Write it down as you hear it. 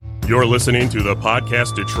You're listening to the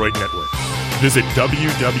Podcast Detroit Network. Visit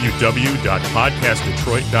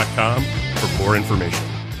www.podcastdetroit.com for more information.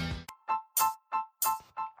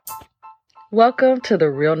 Welcome to the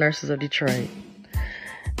Real Nurses of Detroit.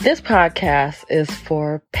 This podcast is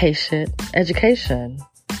for patient education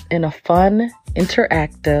in a fun,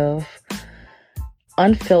 interactive,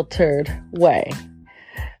 unfiltered way.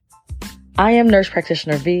 I am Nurse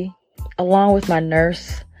Practitioner V, along with my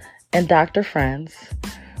nurse and doctor friends.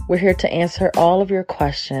 We're here to answer all of your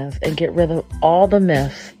questions and get rid of all the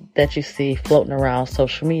myths that you see floating around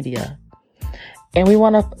social media. And we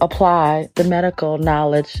want to apply the medical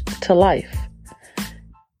knowledge to life.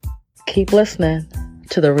 Keep listening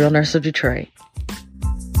to the Real Nurse of Detroit.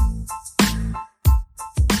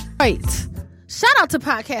 Right. Shout out to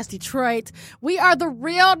Podcast Detroit. We are the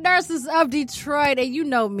Real Nurses of Detroit. And you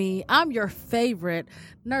know me, I'm your favorite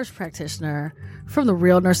nurse practitioner from the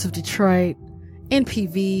Real Nurse of Detroit,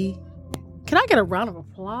 NPV. Can I get a round of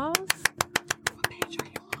applause? What page are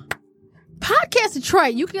you on? Podcast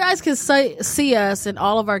Detroit. You guys can see us and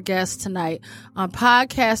all of our guests tonight on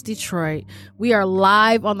Podcast Detroit. We are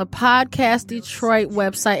live on the Podcast Detroit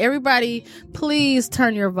website. Everybody, please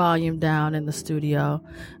turn your volume down in the studio.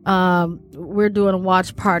 We're doing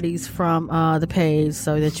watch parties from the page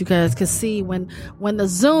so that you guys can see when everybody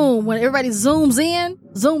zooms in,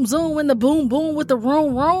 zoom, when the boom with the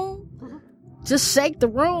room. Just shake the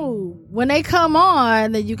room. When they come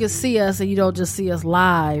on, then you can see us and you don't just see us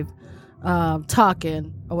live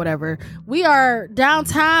talking or whatever. We are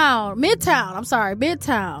Midtown.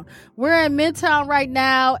 We're in Midtown right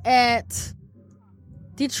now at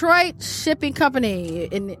Detroit Shipping Company.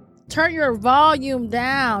 And turn your volume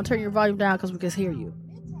down because we can hear you.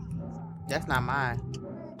 That's not mine.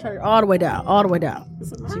 Turn it all the way down.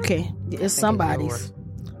 So you can. It's somebody's.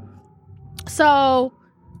 So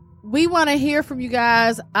we want to hear from you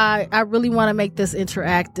guys. I really want to make this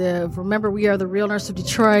interactive. Remember, we are the Real Nurse of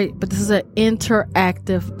Detroit, but this is an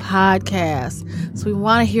interactive podcast. So we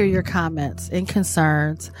want to hear your comments and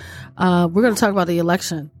concerns. We're going to talk about the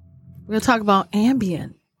election. We're going to talk about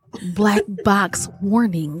Ambien, black box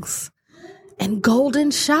warnings, and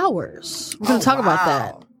golden showers. We're going to talk about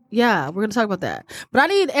that. Yeah, we're going to talk about that. But I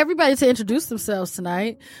need everybody to introduce themselves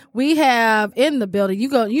tonight. We have in the building,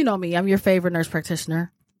 you know me, I'm your favorite nurse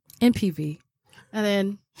practitioner, NPV. And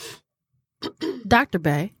then Dr.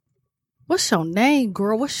 Bay. What's your name,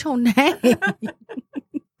 girl? What's your name?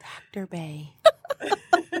 Dr. Bay.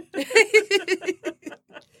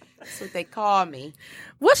 That's what they call me.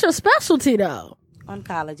 What's your specialty, though?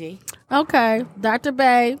 Oncology. Okay. Dr.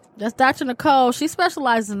 Bay. That's Dr. Nicole. She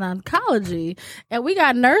specializes in oncology. And we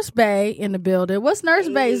got Nurse Bay in the building. What's Nurse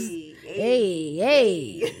Bay's?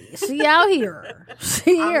 Hey. She out here.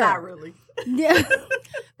 I'm not really. Yeah.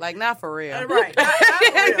 Like, not for real. Right. Not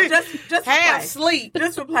for real. Just half for sleep.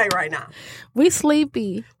 Just for play right now. We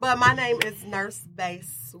sleepy. But my name is Nurse Bay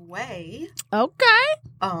Sway. Okay.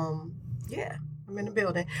 Yeah. I'm in the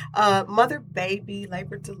building. Mother, baby,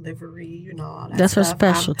 labor, delivery, all that That's stuff. her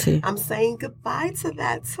specialty. I'm saying goodbye to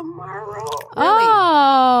that tomorrow.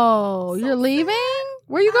 Oh, So you're leaving?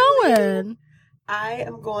 Where you going? I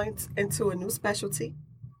am going into a new specialty.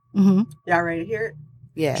 Mm-hmm. Y'all ready to hear it?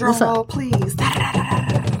 Yeah. Drum roll, please.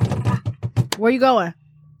 Where you going?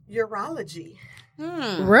 Urology.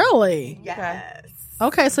 Really? Yes.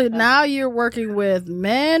 Okay, so now you're working with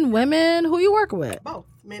men, women. Who you working with? Both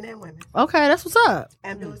men and women. Okay, that's what's up.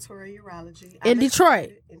 Ambulatory urology. In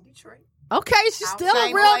Detroit? In Detroit. Okay, she's still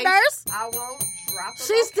a real nurse. I won't drop the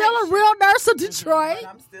She's still a location. real nurse of Detroit. But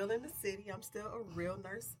I'm still in the city. I'm still a real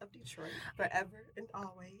nurse of Detroit. Forever and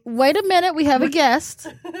always. Wait a minute, we have a guest.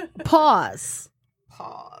 Pause.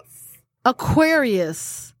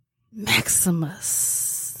 Aquarius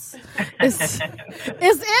Maximus is in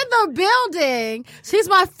the building. She's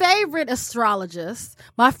my favorite astrologist,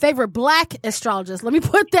 my favorite black astrologist. Let me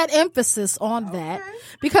put that emphasis on that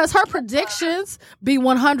because her predictions be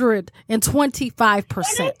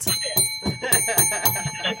 125%.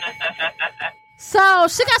 So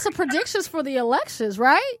she got some predictions for the elections,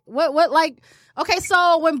 right? What like, okay,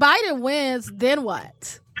 so when Biden wins, then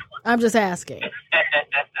what? I'm just asking.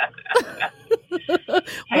 What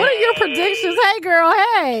are your predictions? Hey, girl.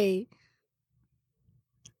 Hey.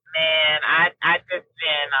 Man, I just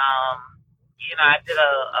been, I did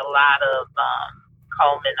a lot of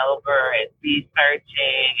combing over and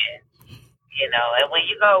researching and, and when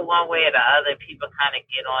you go one way or the other, people kind of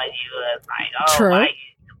get on you as like, oh, True. why are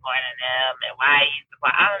you supporting them and why are you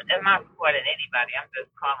supporting? I'm not supporting anybody. I'm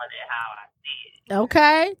just calling it how I see it.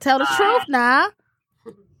 Okay. Tell the truth now.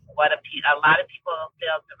 What a lot of people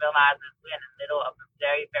fail to realize is we're in the middle of a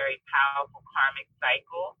very, very powerful karmic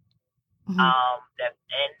cycle. that's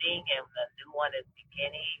ending and a new one is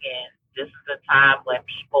beginning. And this is a time when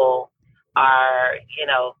people are,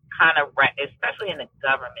 kind of, especially in the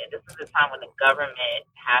government, this is a time when the government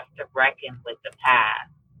has to reckon with the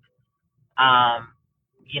past.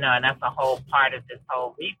 And that's a whole part of this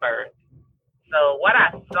whole rebirth. So what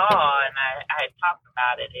I saw, and I talked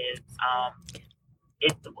about it, is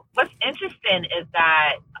what's interesting is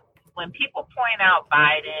that when people point out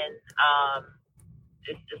Biden,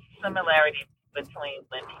 it's the similarity between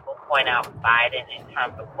when people point out Biden in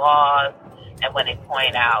terms of laws and when they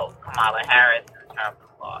point out Kamala Harris in terms of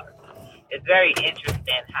laws. It's very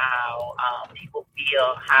interesting how people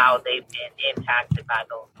feel how they've been impacted by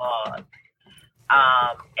those laws.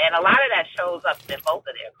 And a lot of that shows up in both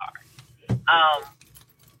of their cards.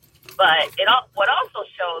 But what also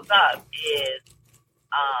shows up is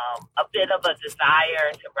a bit of a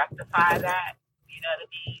desire to rectify that. You know what I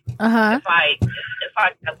mean? It's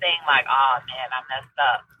like a thing like, oh man, I messed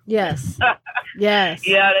up. Yes. Yes.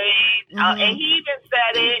 You know what I mean? And he even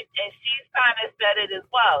said it, and she's kind of said it as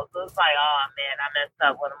well. So it's like, oh man, I messed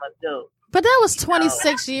up. What am I gonna do? But that was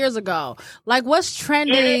 26 years ago. Like, what's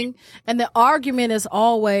trending? And the argument is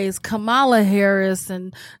always Kamala Harris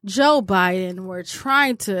and Joe Biden were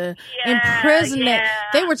trying to imprison it.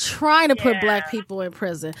 They were trying to put black people in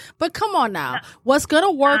prison. But come on now. What's going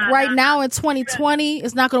to work right now in 2020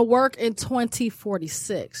 is not going to work in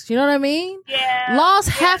 2046. You know what I mean? Yeah. Laws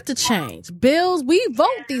have to change. Bills, we vote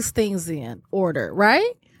these things in order,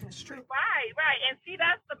 right? That's true. Right. And see,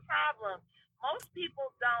 that's the problem. Most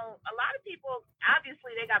people don't, a lot of people,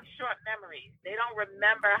 obviously, they got short memories. They don't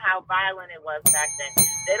remember how violent it was back then.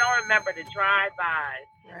 They don't remember the drive-bys.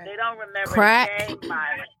 Right. They don't remember crack. The gang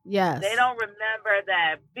violence. Yes. They don't remember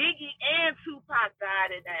that Biggie and Tupac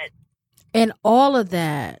died in that. And all of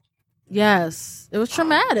that. Yes. It was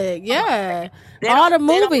traumatic. Yeah. All the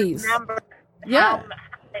movies. Yeah.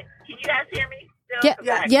 Can you guys hear me still?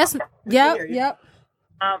 Yeah. Yes. Yep.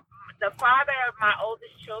 The father of my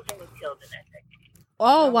oldest children was killed in that decade.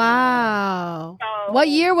 Oh, wow. So what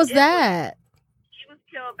year was that? He was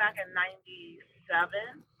killed back in 97.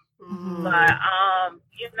 Mm-hmm. But,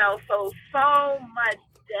 so much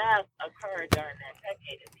death occurred during that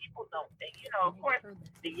decade. And people don't think, of course,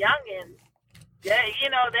 the youngins, they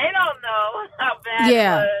don't know how bad it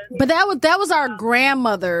was. But that was our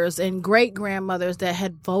grandmothers and great grandmothers that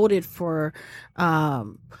had voted for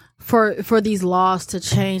these laws to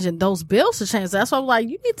change and those bills to change. That's why I'm like,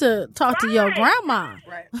 you need to talk to your grandma.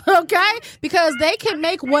 Right. Okay? Because they can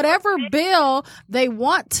make whatever bill they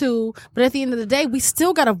want to, but at the end of the day, we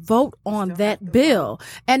still got to vote on that bill.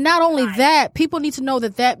 And not only that, people need to know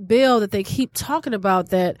that bill that they keep talking about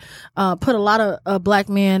that put a lot of black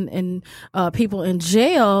men and people in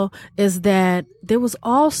jail is that there was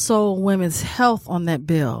also women's health on that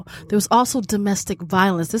bill. There was also domestic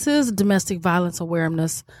violence. This is Domestic Violence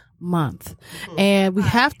Awareness Month. And we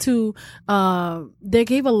have to, they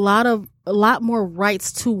gave a lot more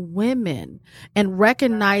rights to women and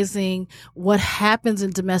recognizing what happens in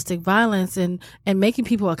domestic violence and making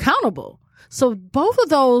people accountable. So both of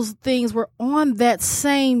those things were on that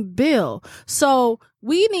same bill. So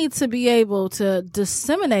we need to be able to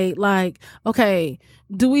disseminate like, okay,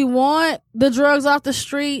 do we want the drugs off the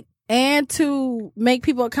street and to make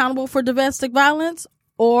people accountable for domestic violence?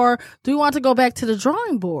 Or do we want to go back to the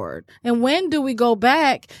drawing board? And when do we go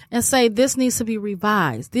back and say this needs to be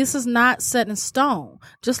revised? This is not set in stone.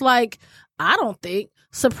 Just like I don't think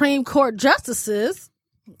Supreme Court justices,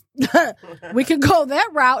 we can go that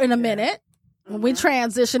route in a minute. When we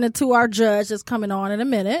transition into our judge that's coming on in a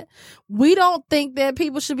minute, we don't think that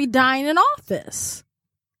people should be dying in office.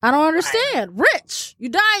 I don't understand. Rich.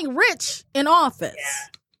 You're dying rich in office.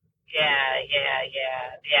 Yeah,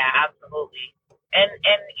 absolutely. And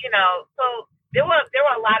so there were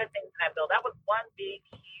a lot of things in that bill. That was one big,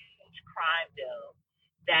 huge crime bill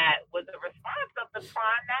that was a response of the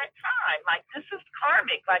crime that time. Like, this is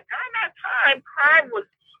karmic. Like, during that time, crime was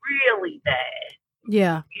really bad.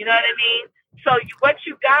 Yeah. You know what I mean? So what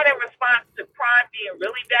you got in response to crime being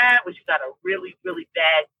really bad was you got a really, really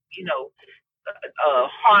bad,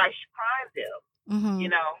 harsh crime bill,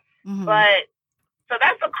 Mm-hmm. But so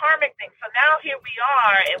that's a karmic thing. So now here we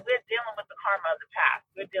are, and we're dealing with the karma of the past.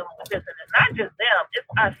 We're dealing with this, and it's not just them;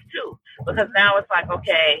 it's us too. Because now it's like,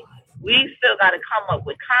 okay, we still got to come up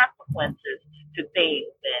with consequences to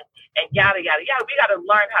things, and yada yada yada. We got to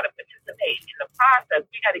learn how to participate in the process.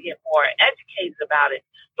 We got to get more educated about it.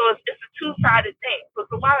 So it's a two-sided thing. So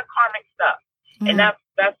it's a lot of karmic stuff, and that's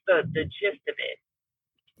the gist of it.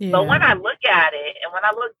 Yeah. But when I look at it, and when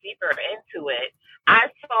I look deeper into it, I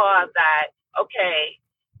saw that, okay,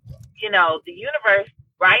 the universe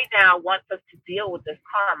right now now wants us to deal with this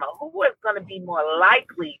karma? Who is going to be more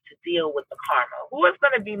likely to deal with the karma? Who is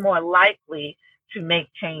going to be more likely to make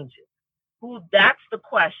changes? That's the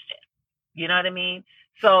question. You know what I mean?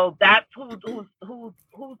 So that's who's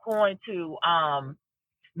going to,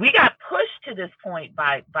 we got pushed to this point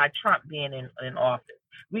by Trump being in office.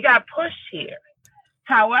 We got pushed here.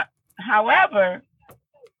 However,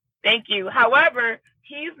 thank you. However,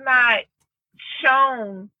 he's not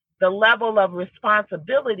shown the level of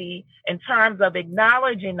responsibility in terms of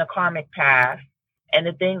acknowledging the karmic past and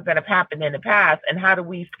the things that have happened in the past, and how do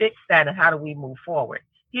we fix that and how do we move forward.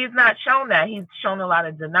 He's not shown that. He's shown a lot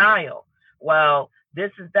of denial. Well,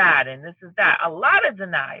 this is that and this is that. A lot of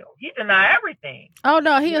denial. He denied everything. Oh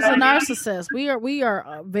no, he is a narcissist. We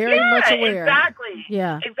are very much aware. Exactly.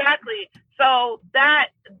 Yeah. Exactly. So that,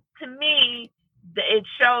 to me, it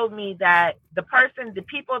showed me that the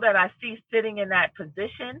people that I see sitting in that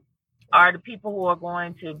position are the people who are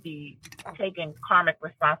going to be taking karmic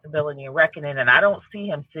responsibility and reckoning, and I don't see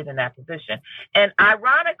him sit in that position. And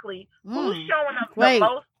ironically, who's showing up the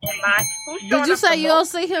most in my... Did you say you don't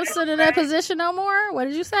see him sit in that position no more? What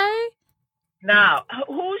did you say? No.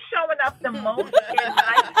 Who's showing up the most in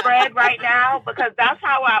my spread right now? Because that's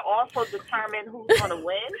how I also determine who's going to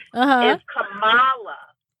win, is Kamala.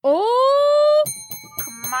 Oh,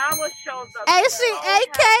 Kamala shows up. Hey, she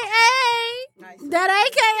AKA. That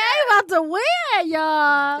AKA about to win,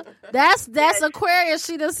 y'all. That's Aquarius.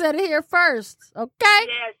 She done said it here first. Okay.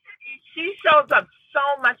 Yeah, she shows up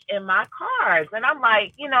so much in my cards. And I'm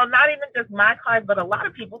like, not even just my cards, but a lot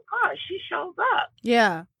of people's cards. She shows up.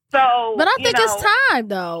 Yeah. So, but I think it's time,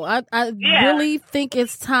 though. I really think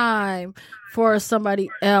it's time for somebody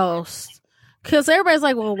else. Because everybody's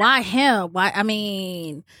like, well, why him? Why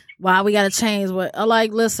we got to change?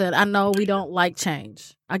 Like, listen, I know we don't like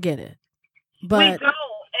change. I get it. But we don't.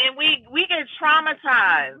 And we get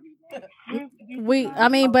traumatized.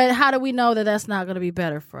 But how do we know that that's not going to be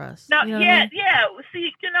better for us? No, yeah.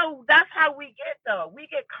 See, that's how we get, though. We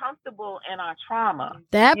get comfortable in our trauma.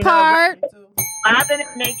 That part. Rather than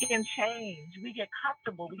making change, we get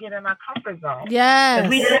comfortable. We get in our comfort zone. Yes.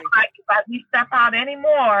 We didn't if we step out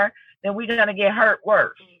anymore, then we're going to get hurt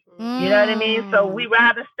worse. You know what I mean? So we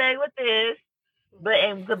rather stay with this,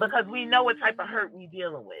 because we know what type of hurt we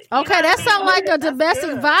dealing with. Okay, that sounds like a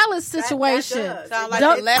domestic violence situation. Sounds like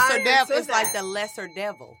the lesser devil. It's like the lesser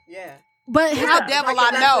devil. Yeah. But how the devil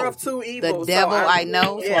I know. Of two evils, the devil I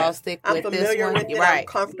know, so I'll stick with this one. With it, right. I'm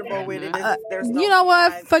comfortable with it. There's no you know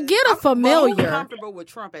what? Forget a familiar. I'm comfortable with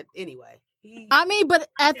Trump anyway. But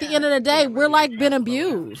at the end of the day, we're like been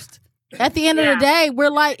abused. At the end of the day, we're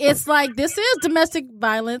like, it's like, this is Domestic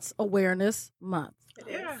Violence Awareness Month.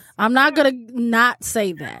 I'm not going to not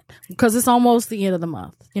say that because it's almost the end of the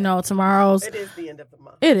month. Tomorrow's... It is the end of the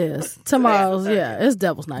month. It is. Tomorrow's, it's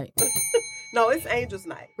Devil's Night. No, it's Angels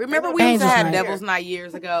Night. Remember we used to have Devil's Night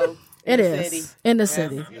years ago? It is. In the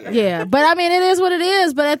city. Yeah. But it is what it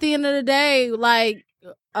is. But at the end of the day, like,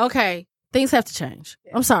 okay, things have to change.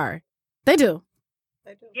 Yeah. I'm sorry. They do.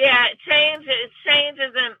 Yeah, changes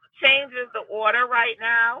the order right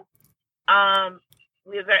now.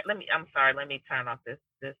 Let me turn off this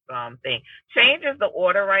thing. Change is the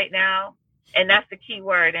order right now, and that's the key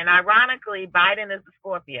word. And ironically, Biden is the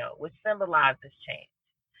Scorpio, which symbolizes change.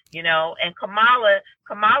 And Kamala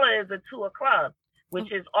is a Two of Clubs,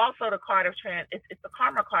 which is also the card of it's the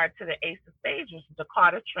karma card to the Ace of Spades, which is the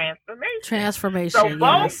card of transformation. So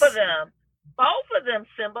both of them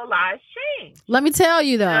symbolize change. Let me tell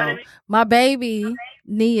you though, my baby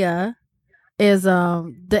Nia is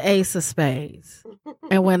the Ace of Spades.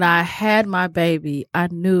 And when I had my baby, I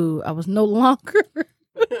knew I was no longer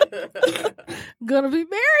gonna be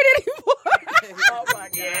married anymore. Oh my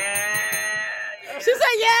God. Yeah. She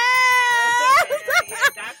said, yes!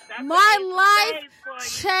 My life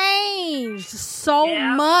changed so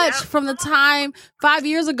much from the time 5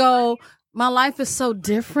 years ago. My life is so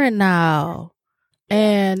different now.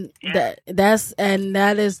 And that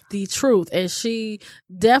is the truth. And she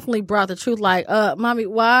definitely brought the truth. Like, mommy,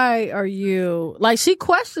 why are you like, she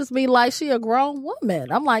questions me like she a grown woman.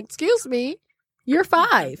 I'm like, excuse me, you're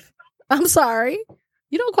 5. I'm sorry.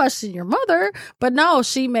 You don't question your mother. But no,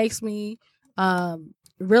 she makes me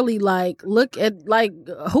really like look at like,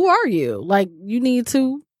 who are you? Like, you need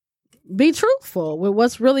to be truthful with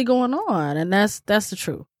what's really going on. And that's the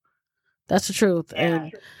truth. That's the truth.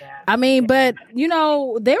 And but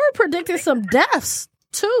they were predicting some deaths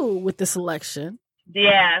too with this election.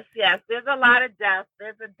 Yes. There's a lot of deaths.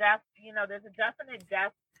 There's a definite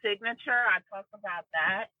death signature. I talked about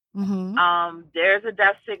that. Mm-hmm. There's a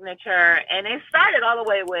death signature, and it started all the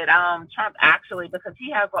way with Trump actually, because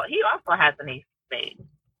he also has an Ace of Spades.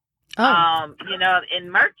 you know,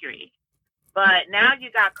 in Mercury. But now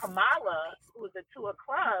you got Kamala, who's a 2 of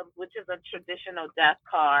clubs, which is a traditional death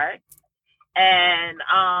card. And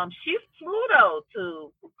she's Pluto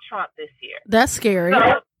to Trump this year. That's scary.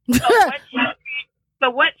 So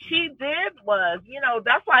what she did was, you know,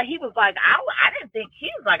 that's why he was like, I didn't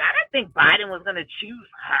think Biden was going to choose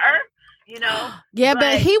her, you know. Yeah,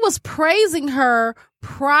 but he was praising her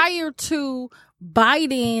prior to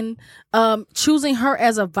Biden choosing her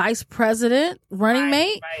as a vice president running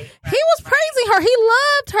mate. He was praising her. He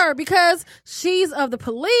loved her because she's of the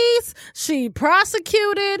police. She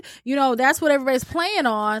prosecuted. You know, that's what everybody's playing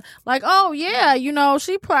on. Like, oh yeah, you know,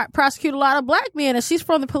 she prosecuted a lot of black men, and she's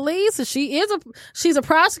from the police, and she's a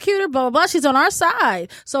prosecutor. Blah blah blah. She's on our side,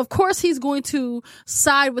 so of course he's going to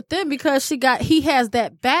side with them because he has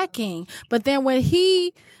that backing. But then when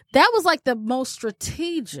that was like the most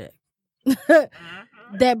strategic that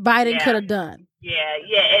Biden could have done. Yeah,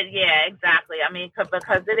 exactly. I mean,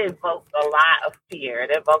 because it evoked a lot of fear.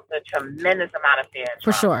 It evoked a tremendous amount of fear.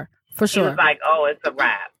 For sure. He was like, oh, it's a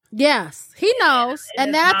wrap. Yes, he knows.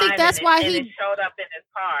 And then I think that's why it showed up in his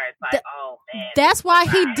cards. Like, oh, man. That's why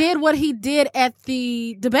he did what he did at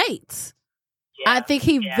the debates. Yeah, I think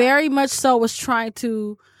he very much so was trying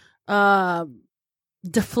to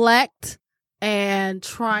deflect and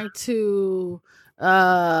trying to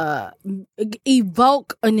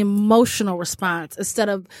evoke an emotional response instead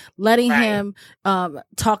of letting him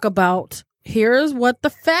talk about, here's what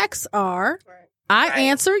the facts are. I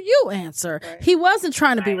answer, you answer. He wasn't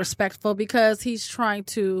trying to be respectful because he's trying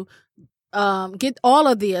to get all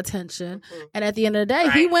of the attention. And at the end of the day,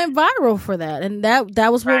 he went viral for that. And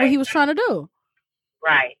that was what he was trying to do.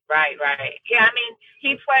 Right. Yeah, I mean,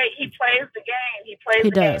 he plays the game. He plays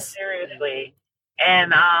the game seriously.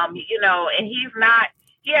 And, you know, and he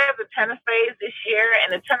has a 10 of spades this year,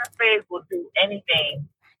 and the 10 of spades will do anything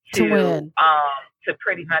to win. To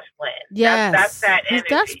pretty much win. Yes. That's that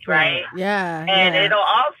energy, right? Yeah. And it'll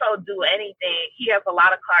also do anything. He has a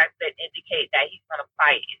lot of cards that indicate that he's going to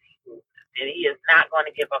fight if he loses. And he is not going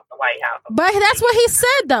to give up the White House. But that's what he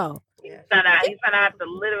said, though. He's going to have to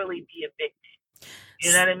literally be evicted.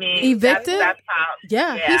 You know what I mean? Evicted? That's how,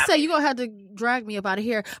 he said, you're going to have to drag me up out of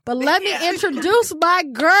here. But let me introduce my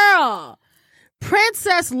girl.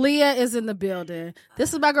 Princess Leah is in the building.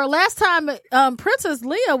 This is my girl. Last time Princess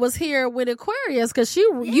Leah was here with Aquarius because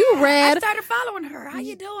you read. I started following her. How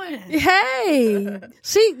you doing? Hey,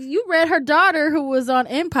 you read her daughter who was on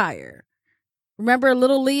Empire. Remember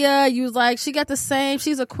little Leah? You was like, she got the same.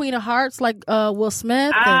 She's a Queen of Hearts like Will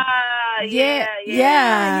Smith.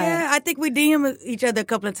 Yeah. I think we DM each other a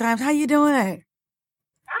couple of times. How you doing?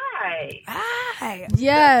 Hi.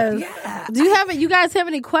 Yes. Yeah. Do you guys have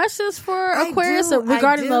any questions for Aquarius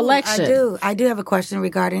regarding the election? I do have a question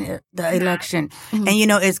regarding the election. Mm-hmm. And, you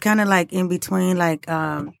know, it's kind of like in between, like,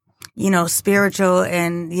 you know, spiritual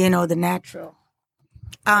and, you know, the natural.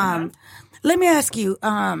 Let me ask you,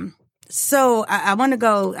 so I want to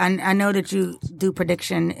go, I know that you do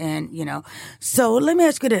prediction and, you know, so let me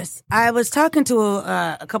ask you this. I was talking to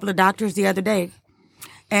a couple of doctors the other day,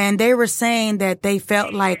 and they were saying that they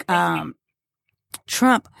felt like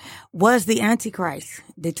Trump was the Antichrist.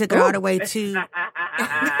 They took it all the way to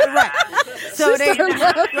right. So they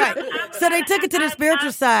took it to the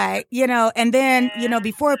spiritual side, you know, and then, you know,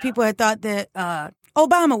 before people had thought that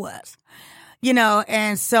Obama was. You know,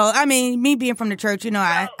 and so, I mean, me being from the church, you know,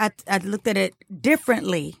 I looked at it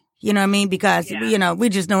differently, you know what I mean? Because, you know, we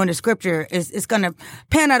just know in the scripture it's going to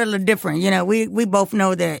pan out a little different. You know, we both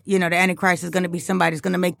know that, you know, the Antichrist is going to be somebody who's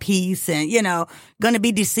going to make peace and, you know, going to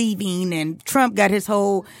be deceiving. And Trump got his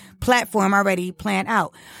whole platform already planned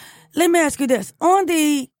out. Let me ask you this. On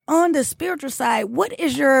the spiritual side, what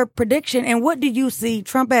is your prediction and what do you see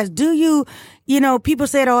Trump as? Do you know, people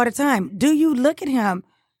say it all the time. Do you look at him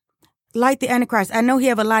like the Antichrist? I know he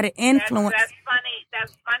have a lot of influence. That's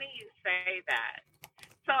funny you say that.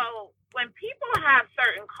 So when people have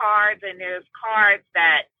certain cards, and there's cards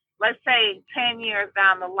that, let's say 10 years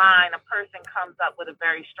down the line, a person comes up with a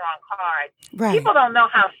very strong card. Right. People don't know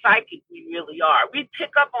how psychic we really are. We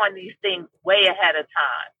pick up on these things way ahead of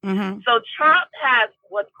time. Mm-hmm. So Trump has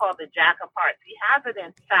what's called the Jack of Hearts. He has it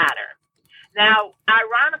in Saturn. Now,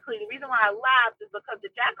 ironically, the reason why I laughed is because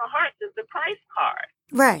the Jack of Hearts is the Christ card.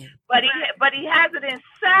 Right. But he has it in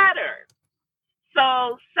Saturn.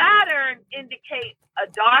 So Saturn indicates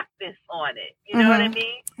a darkness on it. You know what I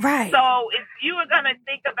mean? Right. So if you were going to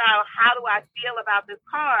think about how do I feel about this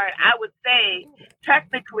card, I would say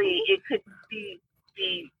technically it could be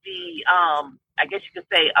the I guess you could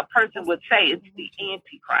say a person would say it's the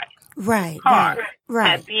Antichrist card.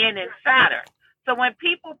 Right. As being in Saturn. So when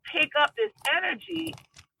people pick up this energy,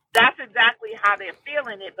 that's exactly how they're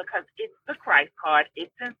feeling it, because it's the Christ card.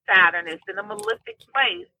 It's in Saturn. It's in a malefic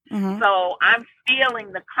place. Mm-hmm. So I'm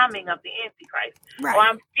feeling the coming of the Antichrist. Right. Or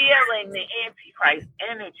I'm feeling the Antichrist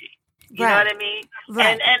energy. You know what I mean?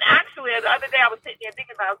 Right. And actually, the other day I was sitting there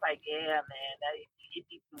thinking, I was like, yeah, man,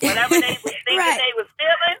 whatever they was thinking they was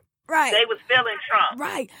feeling, right. They was feeling Trump.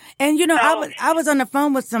 Right. And, you know, I was on the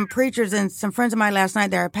phone with some preachers and some friends of mine last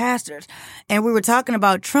night that are pastors, and we were talking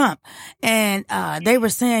about Trump, and they were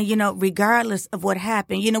saying, you know, regardless of what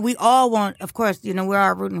happened, you know, we all want, of course, you know, we're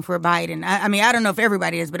all rooting for Biden. I mean, I don't know if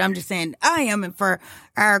everybody is, but I'm just saying I am, and for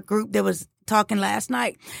our group that was talking last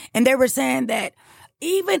night, and they were saying that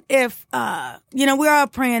even if, you know, we're all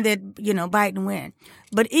praying that, you know, Biden win,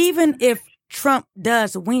 but even if Trump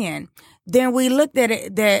does win, then we looked at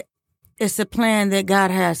it that it's a plan that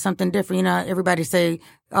God has something different. You know, everybody say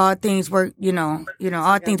all things work, you know,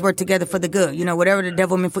 all things work together for the good. You know, whatever the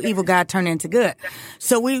devil meant for evil, God turned into good.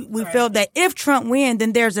 So we felt that if Trump wins,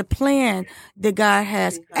 then there's a plan that God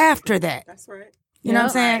has after that. That's right. You know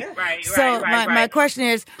what I'm saying? Right. So my question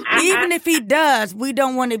is, even if he does, we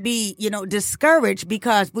don't want to be, you know, discouraged,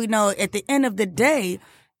 because we know at the end of the day,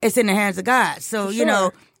 it's in the hands of God. So, you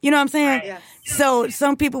know what I'm saying? Yes. So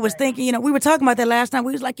some people was thinking, you know, we were talking about that last night.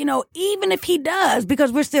 We was like, you know, even if he does,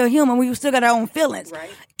 because we're still human, we still got our own feelings.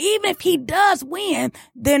 Right. Even if he does win,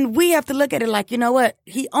 then we have to look at it like, you know what?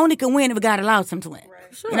 He only can win if God allows him to win.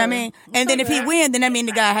 Right. Sure. You know what I mean? And then if he wins, then that means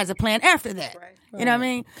the guy has a plan after that. Right. You know what I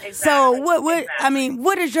mean? Exactly. So what I mean,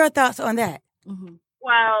 what is your thoughts on that? Mm-hmm.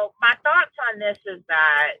 Well, my thoughts on this is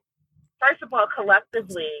that, first of all,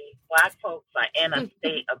 collectively, Black folks are in a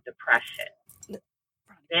state of depression.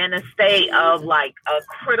 They're in a state of like a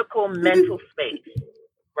critical mental space,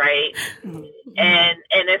 right? And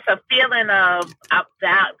it's a feeling of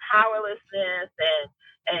that powerlessness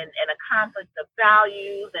and a conflict of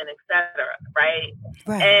values and et cetera, right?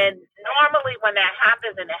 And normally when that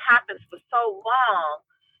happens, and it happens for so long,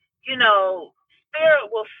 you know, Spirit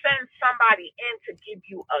will send somebody in to give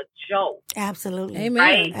you a jolt. Absolutely. Amen.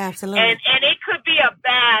 Right? Absolutely. And it could be a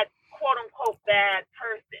bad, quote unquote, bad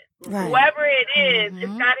person. Right. Whoever it is,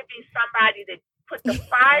 it's got to be somebody that put the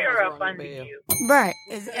fire up under you. Right.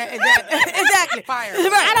 Exactly. Fire.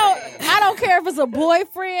 I don't care if it's a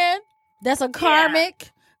boyfriend that's a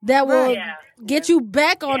karmic that will get you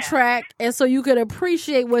back on track, and so you could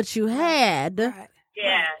appreciate what you had. Right.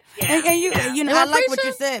 Yeah. And you know, I like what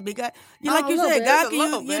you said, because like you said, God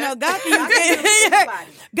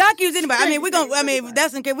can use anybody. I mean,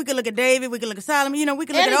 that's okay. We could look at David, we could look at Solomon, you know, we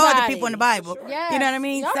could look at all the people in the Bible. Yes. You know what I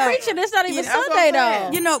mean? Y'all preaching, it's not even Sunday though.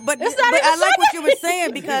 You know, but It's not even I like what you were Sunday.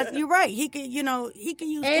 saying, because you're right. He could use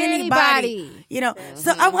Anybody. anybody. You know.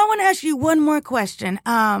 So I want to ask you one more question.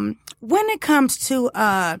 When it comes to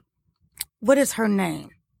what is her name?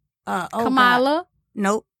 Kamala?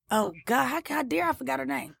 Nope. Oh God, how dare I forgot her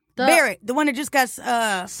name? Barrett, the one that just got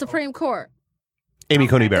Supreme Court. Amy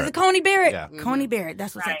Coney Is Barrett. it Coney Barrett? Yeah. Coney Barrett.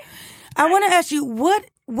 That's what's Right. up. I want to ask you what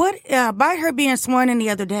by her being sworn in the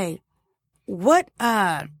other day,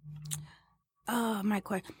 my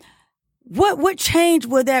question. What change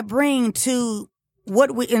would that bring to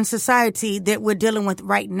what we in society that we're dealing with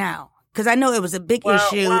right now? Because I know it was a big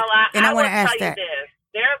issue, and I want to ask that. This.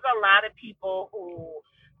 There's a lot of people who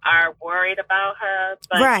are worried about her,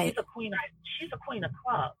 but she's a queen of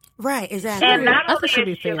clubs. Right, exactly. And not I only think she'd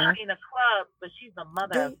be is she a fair. queen of clubs, but she's a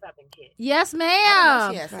mother of 7 kids. Yes,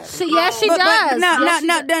 ma'am. She But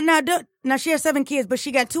does. Now she has 7 kids, but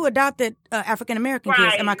she got 2 adopted African American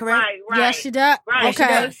kids. Am I correct? Right. Yes, she does. Right.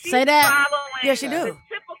 Okay, So she's say that. following Yes, she do. the typical.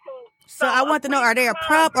 So I want to know: are they a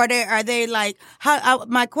prop? Or are they like? How?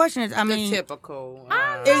 My question is, I mean, typical.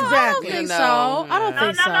 exactly. I don't think so. I don't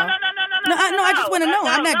think so. No, I just want to know.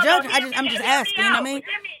 I'm not judging. I'm just asking. You know what I mean?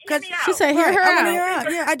 Because She said, "Hear her I want to out." hear her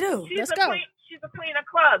out. Yeah, I do. Let's go. She's a queen of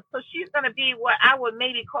clubs, so she's going to be what I would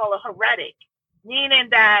maybe call a heretic, meaning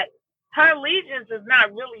that her allegiance is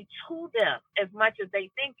not really to them as much as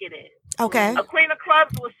they think it is. Okay. A queen of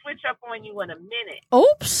clubs will switch up on you in a minute.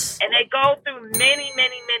 Oops. And they go through many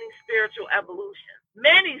spiritual evolutions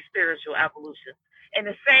in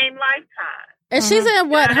the same lifetime. And she's in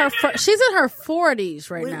what she's in her 40s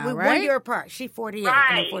right now, We're right? 1 year apart. She's 48 and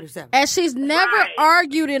I'm 47. And she's never Right.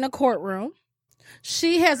 argued in a courtroom.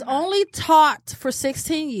 She has only taught for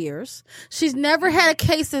 16 years. She's never had a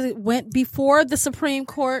case that went before the Supreme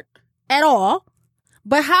Court at all.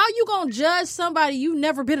 But how you gonna judge somebody you've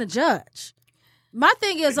never been a judge? My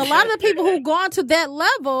thing is, a lot of the people who've gone to that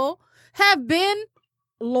level have been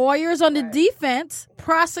lawyers on the defense,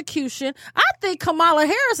 prosecution. I think Kamala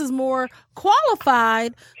Harris is more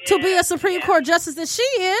qualified to be a Supreme Court justice than she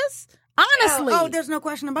is. Honestly. Oh, there's no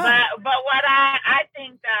question about it. But what I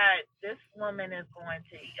think that woman is going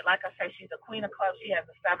to, like I said, she's a queen of clubs. She has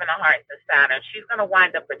a 7 of hearts and Saturn. She's going to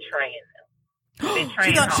wind up betraying them.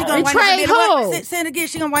 Betraying She gonna Betray who? Say it again.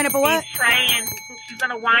 She gonna wind up a what? She's going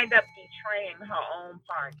to wind up betraying her own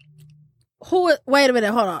party. Wait a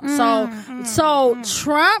minute, hold on. So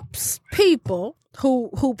Trump's people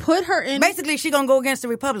who put her in, basically she gonna go against the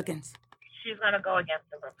Republicans. She's going to go against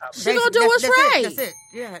the Republicans. She gonna do what's right. That's it.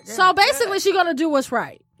 Yeah. So basically, she gonna do what's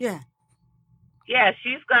right. Yeah. Yeah,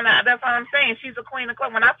 she's going to, that's what I'm saying. She's a queen of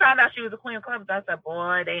clubs. When I found out she was a queen of clubs, I said,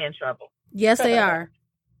 boy, they in trouble. Yes, they are.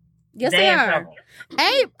 Yes, they in are. trouble.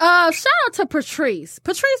 Hey, shout out to Patrice.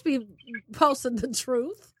 Patrice be posting the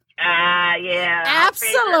truth. Yeah.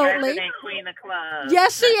 Absolutely. Queen of clubs.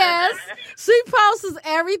 Yes, she is. She posts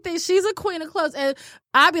everything. She's a queen of clubs. And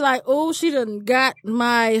I'd be like, oh, she done got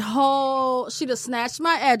she done snatched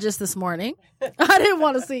my edges this morning. I didn't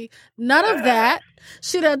want to see none of that.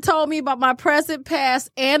 She done told me about my present, past,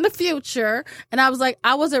 and the future. And I was like,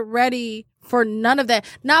 I wasn't ready for none of that.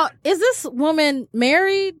 Now, is this woman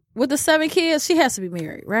married with the 7 kids? She has to be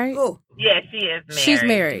married, right? Oh. Yeah, she is married. She's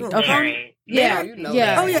married. Okay. Married. Yeah, you know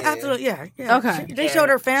yeah. that. Oh yeah, absolutely. Yeah. Okay. They showed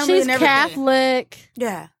her family She's and everything. Catholic.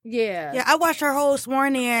 Yeah. Yeah. Yeah, I watched her whole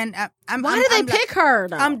morning, and Why did they pick her,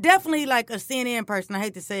 though? I'm definitely like a CNN person. I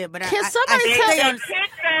hate to say it, but Can I somebody They tell picked me?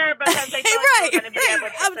 her because they thought right. they were going to be able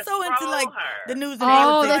to I'm so into control like her. the news and Oh,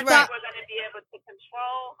 politics. they Right. thought- They were going to be able to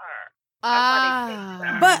control her.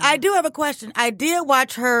 Ah. But I do have a question. I did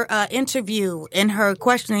watch her interview and her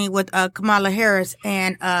questioning with Kamala Harris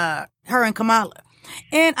and her and Kamala.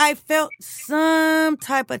 And I felt some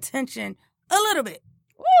type of tension a little bit.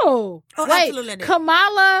 Oh, Oh, wait. absolutely.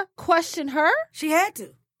 Kamala questioned her? She had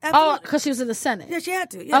to. Oh, Absolutely. because she was in the Senate. Yeah, she had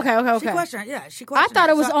to. Yeah. Okay. She questioned her. Yeah, she I questioned thought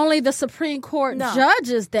her. it was So- only the Supreme Court No.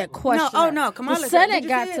 judges that questioned her. no, Kamala The did. Senate Did you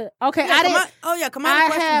got see to. it? Okay, Yeah, I didn't. Kamala I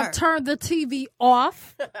questioned have her. turned the TV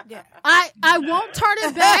off. Yeah. I won't turn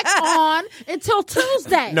it back on until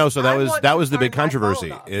Tuesday. No, so I that want was to the big turn my controversy.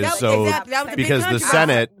 phone off. Is That was- so exactly, that was the big because the controversy.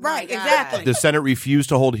 Senate Right, God. exactly. the Senate refused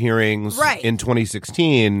to hold hearings Right. in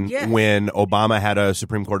 2016 Yes. when Obama had a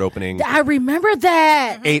Supreme Court opening I remember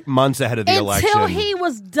that. 8 months ahead of the election. Until he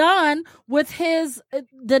was done with his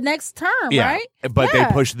the next term, yeah, right? but Yeah.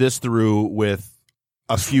 they pushed this through with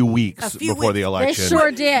a few weeks A few before the weeks. election. They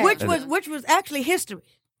sure did. Which was actually history.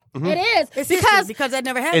 It is It's because because that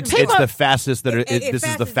never happened. It's the fastest that It this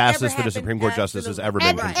is the fastest fastest ever that a Supreme Court happened. justice has Absolutely.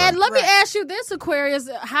 ever been And confirmed. let me Right. ask you this, Aquarius,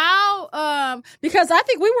 how because I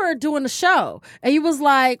think we were doing the show and you was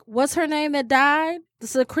like, what's her name that died? The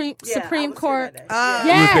Supreme Court. Yeah. Ruth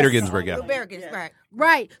Yes. Bader Ginsburg, yeah. Right.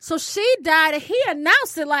 Right. So she died and he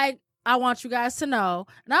announced it like, I want you guys to know.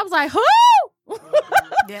 And I was like, who?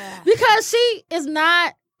 Yeah. Because she is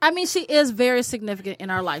not, I mean, she is very significant in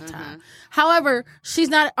our lifetime. However, she's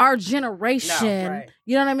not our generation. No, right.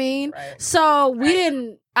 You know what I mean? Right. So we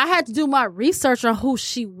didn't, I had to do my research on who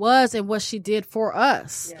she was and what she did for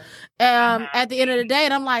us. At the end of the day,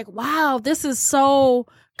 and I'm like, wow, this is so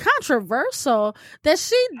controversial that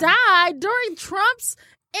she died during Trump's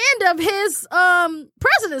end of his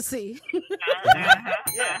presidency.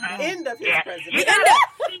 End of his presidency. The end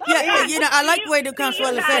of- yeah, you know, I like the way the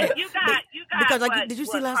Consuelo said it. You got Because, like, what- did you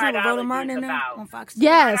see what last night with Roland cardiology Martin in is there about. on Fox?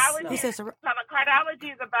 Yes. He said, so,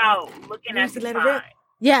 Cardiology is about looking You at used to the let it rip? signs.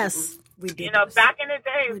 Yes. we did. You know, this. back in the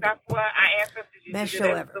day, that's what our ancestors used Best to show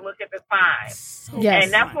do, ever. to look at the signs. Yes.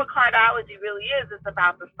 And that's what cardiology really is. It's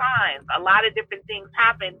about the signs. A lot of different things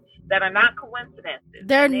happen that are not coincidences.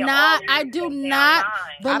 They're And not, all I do in not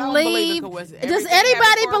line. I don't believe in believe. coincidence. Does Everything anybody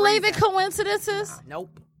happens for a believe in reason. coincidences?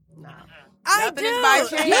 Nope. I Nothing do. is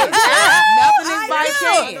by chance. Yeah. Nothing is by I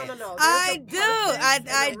do. chance. No. I do.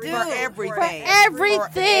 I do. For everything. For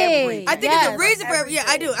everything. I think Yes. it's a reason for every. Yeah,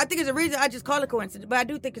 I do. I think it's a reason. I just call it coincidence, but I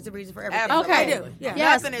do think it's a reason for everything. Absolutely. I Okay. do. Yeah.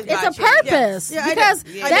 Yes, Nothing is it's by a chance. purpose Yeah, I do. because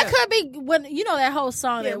Yeah, I that do. could be when you know that whole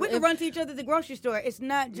song. Yeah, that we if- can run to each other at the grocery store. It's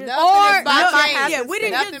not just. Nothing Or- is by No, chance. yeah, we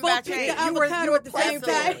didn't Nothing just by both pick chance. the You were avocado at the same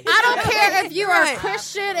time. I don't care if you're a Right.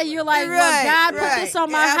 Christian and you're like, Right, well, God put right. this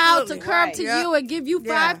on my Yeah, house to absolutely. come Right. to Yeah. you and give you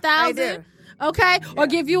Yeah, I 5,000. do. Okay, or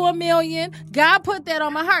give you $1 million. God put that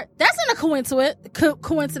on my heart. That's not a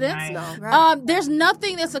coincidence. No. There's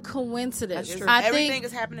nothing that's a coincidence. That's true. I Everything think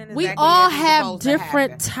is happening we exactly all as it's have supposed to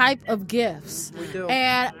different happen. type of gifts. We do.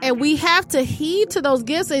 And we have to heed to those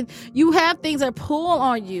gifts. And you have things that pull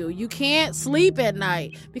on you. You can't sleep at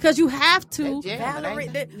night because you have to. Yeah, Valerie,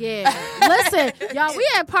 Yeah. Listen, y'all, we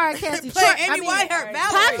at Podcast Detroit. Amy Whitehurt,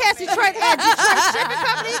 Valerie. Podcast Detroit at Detroit Shipping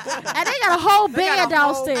Company. And they got a whole whole They got band a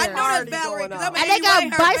whole downstairs. I know that's party Valerie going because I'm on. And they got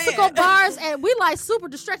anyway, her bicycle band. bars, and we like super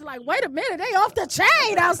distracted. Like, wait a minute, they off the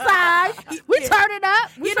chain outside. We turn it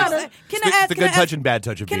up. We You try know, to. can The, I ask? the can I good touch ask- and bad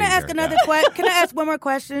touch of Can I being ask here. another Yeah. question? Can I ask one more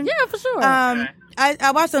question? Yeah, for sure.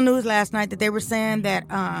 I watched the news last night that they were saying that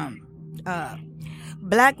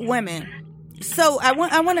black women. So I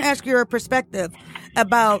want to ask your perspective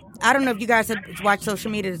about. I don't know if you guys have watched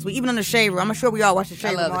social media this week, even on the Shade Room. I'm sure we all watch the I Shade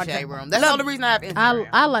Room. love all the the Shade time. Room. That's the only reason I have Instagram.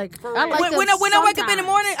 I like When, them when I wake up in the sometimes.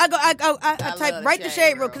 morning, I type love right the the Shade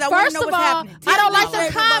Shade Room Room. because I want to First know of what's all, happening. I don't like Shade them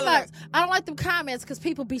Room, blah, blah, blah. comments. I don't like them comments because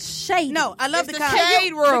people be shady. No, I love It's the the comments.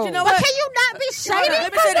 Shade But you Room. know But what? can you not be Hold shady? on,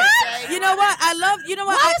 let me For say this. what? You know what? I love. You know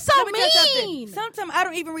what? Why you so let me tell you something. mean? Sometimes I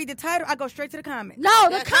don't even read the title. I go straight to the comments. No,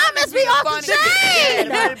 the comments be off the chain.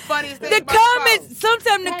 The funniest thing The about comments.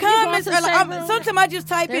 Sometimes the Have you gone comments to are like. Shade Room? Sometimes I just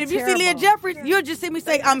type They're it. If you see Leah terrible. Jeffries, you'll just see me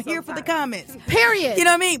say, "I'm here for the comments." Period. You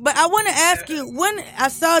know what I mean? But I want to ask you. When I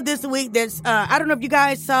saw this week, there's. I don't know if you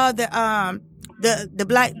guys saw the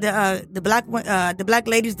black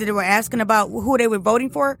ladies that they were asking about who they were voting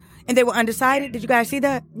for, and they were undecided. Did you guys see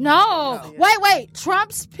that? No. Wait.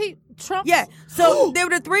 Trump's. Yeah. So there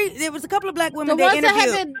were there was a couple of black The women they ones that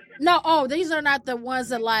interviewed. have been. No. Oh, these are not the ones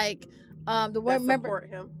that like. The one. That Remember. support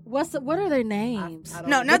him. What are their names? I don't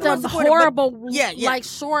No, know. not the ones the supported, but- horrible, yeah. like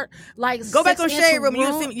short, like Go back on 6-inch Shade Room.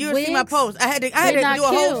 You'll see my wigs. post. I had to They're not do a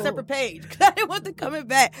whole cute. separate page because I didn't want them coming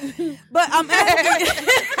back. But I'm asking.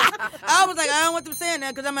 I was like, I don't want them saying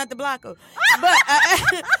that because I'm at the block. But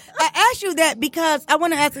I asked you that because I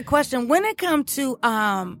want to ask a question. When it comes to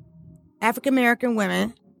African American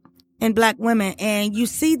women and black women, and you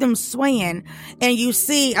see them swaying, and you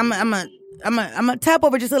see, I'm gonna tap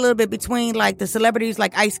over just a little bit between like the celebrities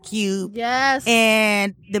like Ice Cube. Yes.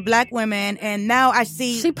 And the black women, and now I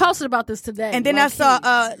see, She posted about this today. and then I low-key.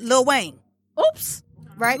 saw Lil Wayne, Oops.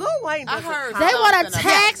 right? Lil Wayne I doesn't heard count. They want a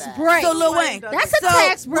something tax about that. break. So Lil Wayne, That's a So,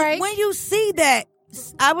 tax break. When you see that,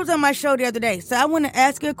 I was on my show the other day, so I want to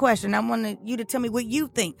ask you a question. I want you to tell me what you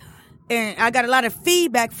think, and I got a lot of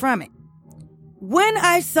feedback from it. When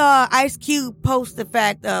I saw Ice Cube post the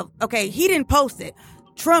fact of, okay, he didn't post it.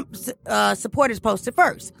 Trump supporters posted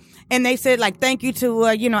first. And they said, like, thank you to,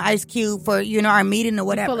 Ice Cube for, our meeting or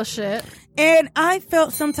whatever. Full of shit. And I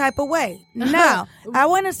felt some type of way. Now, I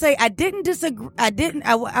want to say I didn't disagree.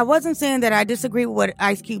 I wasn't saying that I disagree with what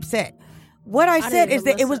Ice Cube said. What I said didn't is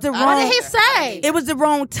that it was the What wrong. did he say? It was the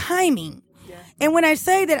wrong timing. And when I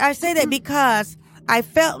say that because I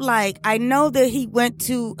felt like I know that he went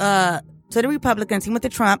to the Republicans, he went to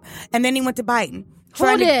Trump, and then he went to Biden.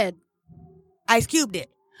 Who did? Ice Cube did.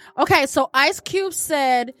 Okay, so Ice Cube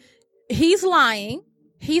said he's lying.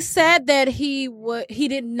 He said that he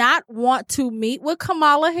did not want to meet with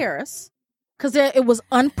Kamala Harris because it was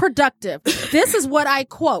unproductive. This is what I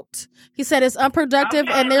quote. He said it's unproductive,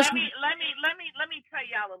 Okay, and there's let me tell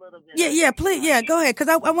y'all a little bit. Yeah, please, yeah, go ahead, because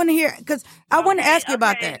I want to hear, because I want to ask you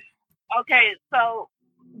about okay. that. Okay, so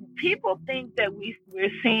people think that we're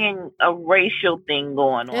seeing a racial thing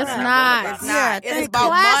going on. It's I don't know not. about It's that. Yeah, It's about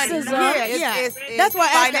money. Classism. Yeah. It's That's why I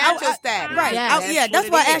asked you. financial status. Right. Yes. That's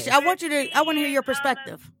why I asked you. I We're want to hear your seeing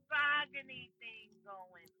perspective. a misogyny thing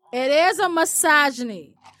going on. It is a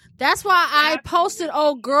misogyny. That's why I posted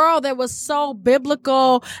old girl that was so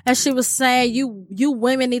biblical, and she was saying you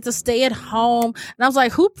women need to stay at home, and I was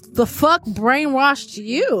like, who the fuck brainwashed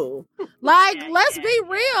you? Like, let's be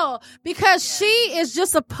real, because she is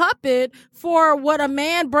just a puppet for what a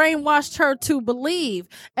man brainwashed her to believe.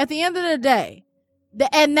 At the end of the day,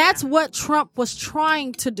 and that's what Trump was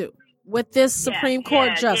trying to do with this Supreme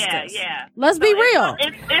Court justice. Yeah. Let's be real.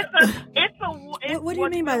 What do you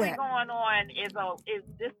mean by what's really that? going on is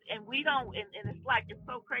this, and we don't, and it's like, it's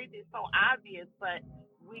so crazy, it's so obvious, but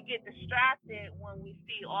we get distracted when we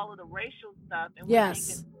see all of the racial stuff, and we Yes.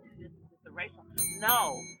 think this is the racial.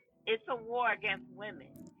 No, it's a war against women.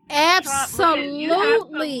 Absolutely. You have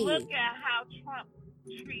to look at how Trump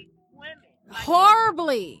treats women. Like,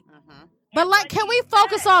 Horribly. Mhm. But like, can we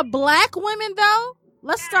focus on black women though?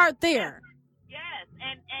 Let's start there. Yes,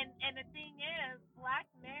 and the thing is, black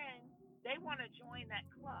men, they want to join that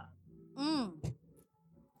club.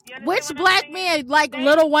 You understand Which what I'm black saying? men? Like They-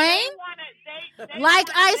 Lil they Wayne? wanna- they Like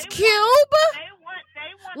want- Ice they Cube?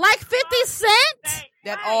 want Like the 50 club. Cent?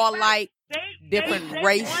 That Right, all right. like They different want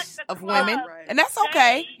race the of club. women, Right. and that's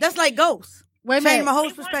okay. That's like ghosts. Wait a Changing my minute.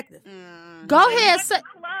 whole perspective. Go They ahead. want the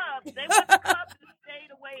club. They want the club to stay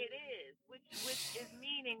the way it is, which is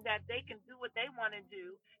meaning that they can do what they want to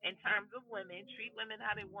do in terms of women, treat women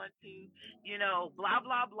how they want to, blah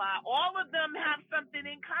blah blah. All of them have something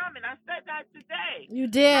in common. I said that today. You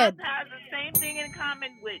did. Trump has the same thing in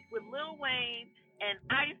common with Lil Wayne and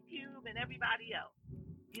Ice Cube and everybody else.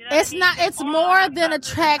 You know It's not. It's more than a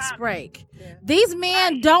tax break. These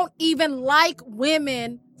men don't even like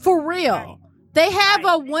women for real. They have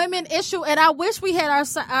a women issue, and I wish we had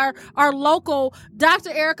our local Dr.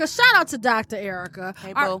 Erica. Shout out to Dr. Erica,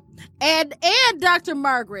 Hey, boo. and Dr.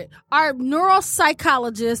 Margaret, our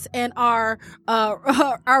neuropsychologist and our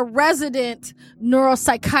resident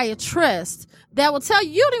neuropsychiatrist that will tell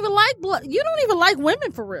you you don't even like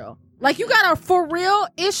women for real. Like you got a for real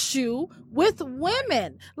issue with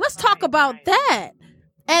women. Let's talk about that.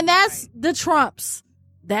 And that's the Trumps.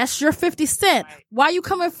 That's your 50 Cent. Why you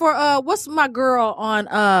coming for what's my girl on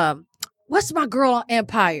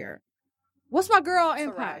Empire? What's my girl on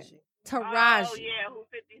Empire? Taraji. Oh, yeah, who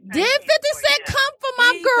 50 Cent Did 50 Cent come for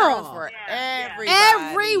my He girl? comes for everybody.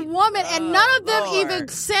 Every woman, and none of them even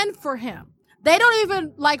send for him. They don't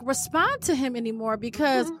even like respond to him anymore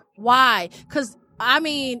because why? Because I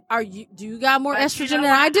mean, do you got more estrogen than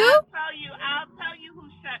I do? I'll tell you who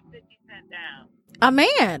shut 50 Cent down. A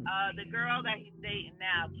man. The girl that he's dating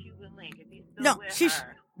now, Cuban Link. If he's still No, with she's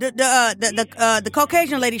her. the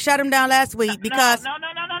Caucasian lady shut him down last week because No.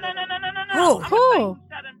 Who? I'm Who? gonna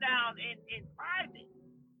shut him down in private.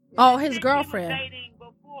 Oh, The his chick he was girlfriend. dating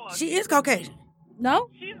before. she is Caucasian. No,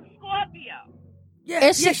 She's a Scorpio. Yeah,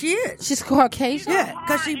 Is yeah, she- she is. she's Caucasian. Yeah,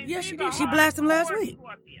 because she did. She blasted him last week.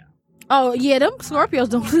 Oh yeah, them Scorpios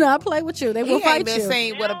do not play with you. They will He fight ain't been you.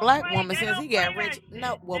 seen with a black woman since he got rich.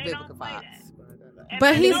 No, well, Vivica Fox.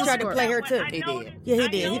 But he's He tried to play her too. He did. Yeah, he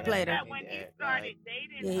did. He played her. When he started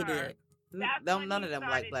dating Yeah, he her, did. None of them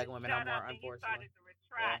like black women no more, unfortunately.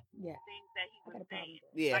 Yeah. Things that he was saying.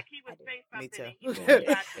 Yeah, Like he would say me something. too. and he would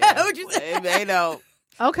retract it. What'd you say? They know.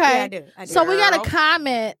 Okay. Yeah, I do. So we got a Girl.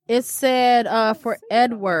 comment. It said for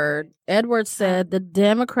Edward. Edward said the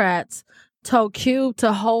Democrats told Cube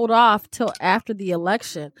to hold off till after the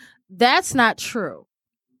election. That's not true.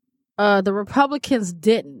 The Republicans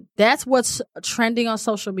didn't. That's what's trending on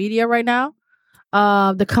social media right now.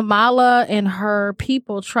 The Kamala and her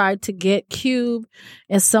people tried to get Cube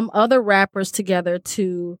and some other rappers together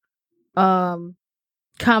to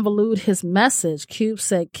convolute his message. Cube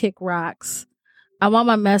said, "Kick rocks. I want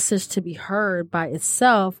my message to be heard by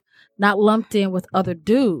itself, not lumped in with other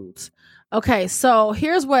dudes." Okay, so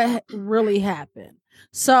here's what really happened.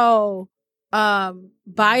 So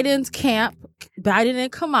Biden's camp, Biden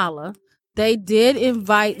and Kamala, they did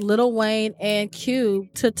invite Lil Wayne and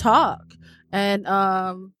Cube to talk. And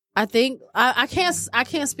I think I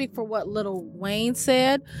can't speak for what Lil Wayne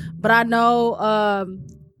said, but I know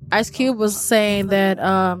Ice Cube was saying that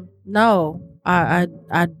no, I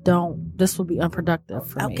don't. This will be unproductive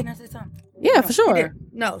for me. Can I say something? Yeah, No, for he sure. didn't.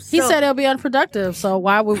 No, He said it'll be unproductive. So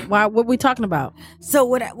why what we talking about? So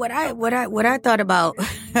what I thought about,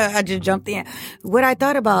 I just jumped in. What I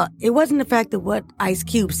thought about, it wasn't the fact of what Ice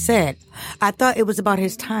Cube said. I thought it was about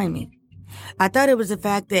his timing. I thought it was the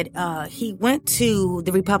fact that he went to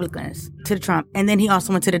the Republicans, to the Trump, and then he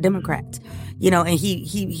also went to the Democrats. You know, and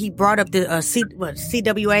he brought up the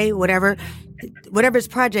CWA, whatever his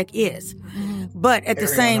project is. But at the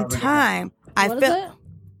same time, I What is felt. it?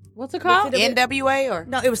 What's it called? NWA or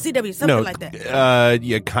No, it was CW, something like that.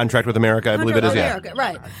 Yeah, Contract with America, I believe it is. Yeah. America,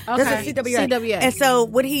 right. Okay. That's a CWA. CWA. And so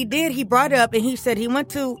what he did, he brought up and he said he went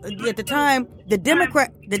to, at the time, the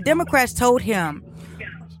Democrats told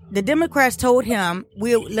him,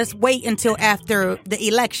 let's wait until after the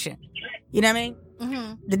election. You know what I mean?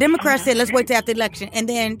 Mm-hmm. The Democrats said, let's wait till after the election. And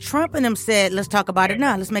then Trump and them said, let's talk about it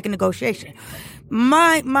now. Let's make a negotiation.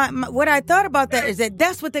 My what I thought about that is that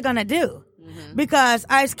that's what they're going to do. Because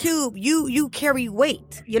Ice Cube, you carry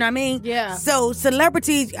weight. You know what I mean? Yeah. So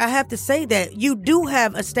celebrities, I have to say that you do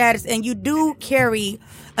have a status and you do carry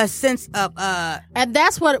a sense of And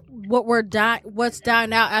that's what's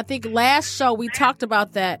dying out. I think last show we talked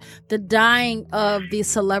about that, the dying of the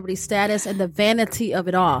celebrity status and the vanity of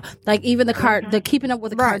it all. Like even the keeping up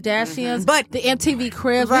with the Right. Kardashians, But- the MTV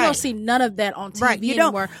Cribs, we Right. don't see none of that on TV Right. You don't-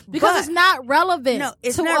 anymore because but- it's not relevant No,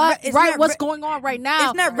 it's to not us, it's right? not What's re- going on right now?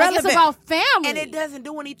 It's not Like, it's relevant. about family, and it doesn't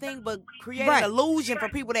do anything but create Right. an illusion for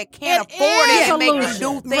people that can't It afford is it and make illusion.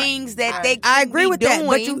 them do things that they I can agree be with doing.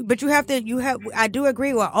 that, but I do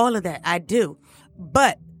agree with all of that. I do,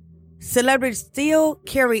 but celebrities still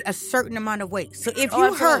carry a certain amount of weight. So if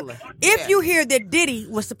absolutely. Yeah. you hear that Diddy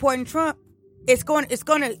was supporting Trump, it's gonna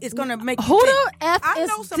make you Who think. the F I is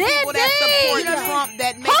know some Diddy? people that support Trump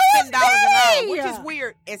that make Who is $10 an hour, Diddy? which is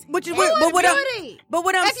weird. Which is Who weird, is but what Diddy? I'm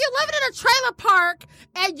If you're living in a trailer park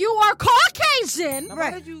and you are Caucasian, Why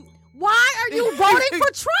Right. did you? why are you voting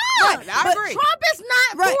for Trump? Right, I agree. Trump is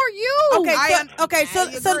not Right. for you. okay. I So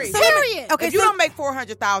agree. Period. Okay, If you so don't make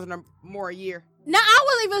 400,000 or more a year, Now I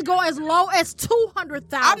will even go as low as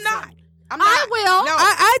 200,000. I'm not. I will. No,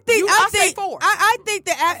 I think I say 4. I think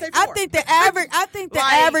the say 4. I think the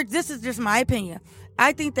average. This is just my opinion.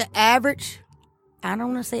 I think the average. I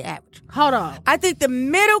don't want to say average. Hold on. I think the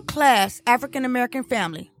middle class African American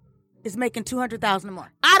family is making $200,000 or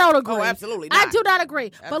more. I don't agree. Oh, absolutely I not. do not agree.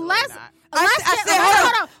 But Absolutely let's. not. I said,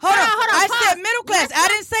 hold on. I pause. said middle class. I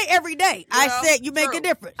didn't say every day. I said you make a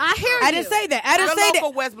difference. I hear you. I didn't say that. I didn't The say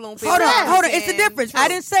local that. West Bloomfield. Hold on. It's a difference. I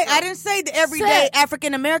didn't say the everyday Sis.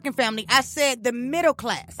 African American family. I said the middle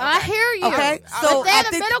class. I hear you. Okay, So so then I the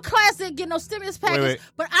think- middle class didn't get no stimulus package. wait.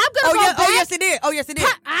 But I'm gonna go back. yes, it did. Oh, yes, it did.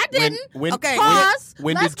 I didn't. Okay. Pause.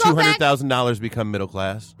 When Let's did go back. $200,000 become middle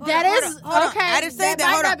class? That Hold is on. okay. I didn't say that.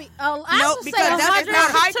 might Hold not on. be. I No, would say because that's 100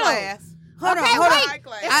 not high too. class. Hold Okay, on. Hold wait. on. High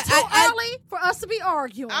class. It's too early for us to be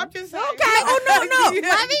arguing. I'm just saying. Okay. Oh no.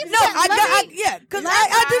 Let me. Because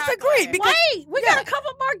I disagree. Because Wait, we got a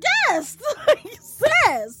couple more guests.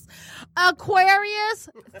 Sis. Aquarius,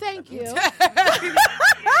 thank you.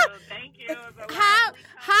 Thank you.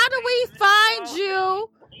 How do we find you?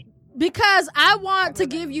 Because I want to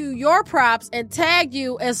give you your props and tag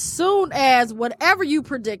you as soon as whatever you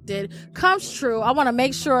predicted comes true. I want to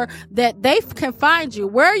make sure that they can find you.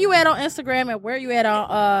 Where are you at on Instagram and where are you at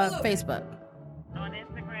on Facebook? On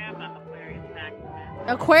Instagram, I'm Aquarius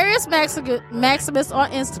Aquarius Maximus. Maximus on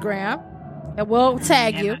Instagram, and we'll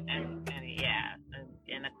tag you.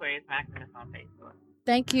 And Aquarius Maximus on Facebook.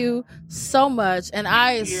 Thank you so much. And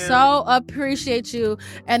I so appreciate you.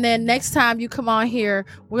 And then next time you come on here,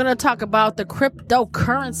 we're going to talk about the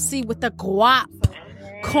cryptocurrency with the guap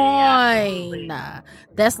coin.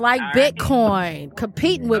 That's like Bitcoin,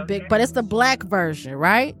 competing with Bitcoin, but it's the black version,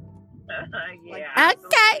 right? Yeah.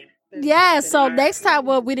 Okay. Yeah, so next time,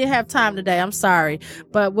 we didn't have time today. I'm sorry,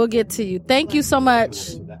 but we'll get to you. Thank you so much.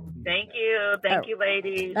 Thank you. Thank you,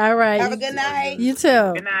 ladies. All right. Have a good night. You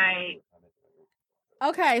too. Good night.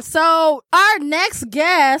 Okay, so our next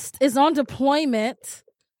guest is on deployment,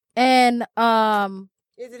 and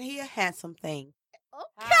Isn't he a handsome thing?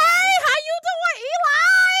 okay, how you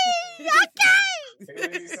doing, Eli?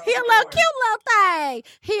 Okay, he a little cute little thing.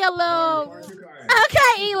 He a little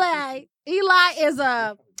okay, Eli. Eli is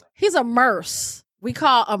he's a nurse. We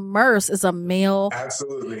call a nurse is a male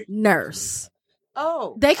nurse.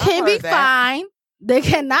 Oh, They can I've be heard that. fine. They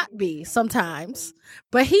cannot be sometimes,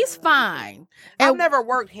 but he's fine. I've And never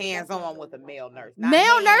worked hands-on with a male nurse. Not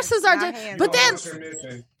male hands- nurses are not just, but hands-on.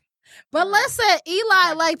 then, but listen,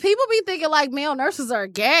 Eli, like people be thinking like male nurses are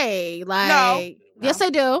gay. Like, No. yes,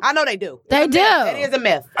 they do. I know they do. They It's a myth. do. It is a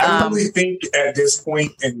myth. I really think at this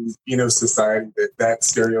point in society that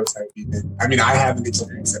stereotype even. I mean, I haven't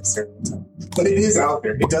experienced that stereotype, but it is out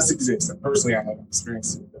there. It does exist. And personally, I haven't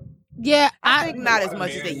experienced it. Yeah, I think not as much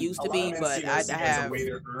as it used to be, but I It's a have. way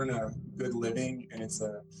to earn a good living, and it's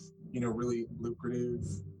a really lucrative,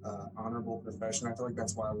 honorable profession. I feel like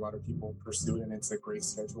that's why a lot of people pursue it, and it's a great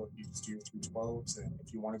schedule. If you just do your 312s, and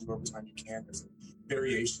if you want to do overtime, you can. There's a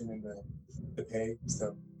variation in the pay,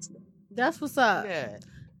 so. that's what's up. Yeah.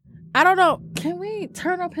 I don't know. Can we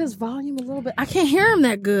turn up his volume a little bit? I can't hear him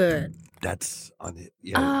that good. That's on it.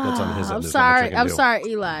 Yeah, that's on his end. I'm There's not much I sorry. can I'm do. sorry,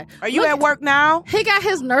 Eli. Are you Look, at work now? He got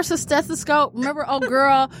his nurse's stethoscope. Remember, old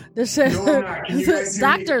girl, the shit. No, I'm not. Can you guys hear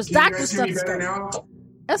me? Doctor's Can you guys hear me better stethoscope.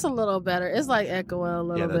 now? It's a little better. It's like echoing a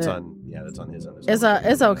little Yeah, bit. that's on his end. as well.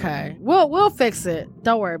 It's okay. We'll fix it.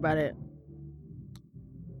 Don't worry about it.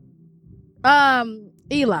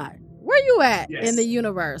 Eli, where you at Yes. in the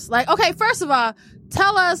universe? Like, okay, first of all,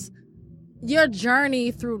 tell us your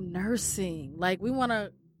journey through nursing. Like, we want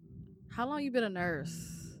to. How long you been a nurse?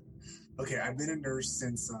 Okay, I've been a nurse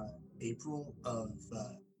since April of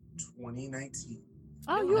 2019.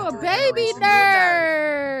 Oh, you a Third baby generation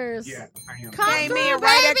nurse. Yeah, I am. Come Came through, in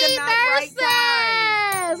right at the baby right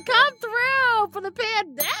nurses. Come through for the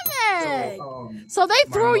pandemic. So, So they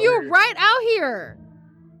my threw you mother- right out here.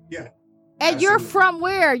 Yeah. And you're Absolutely. from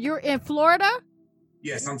where? You're in Florida?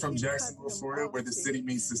 Yes, I'm from Jacksonville, Florida, where the city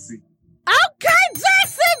meets the sea. Okay,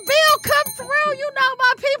 Jacksonville, come through. You know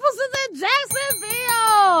my people's is in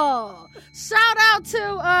Jacksonville. Shout out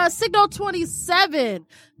to Signal 27.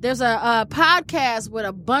 There's a podcast with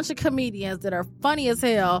a bunch of comedians that are funny as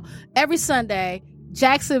hell every Sunday,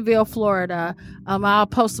 Jacksonville, Florida. I'll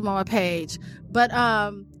post them on my page. But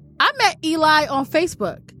I met Eli on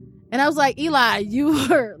Facebook. And I was like, Eli, you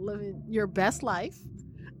were living your best life.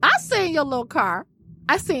 I seen your little car.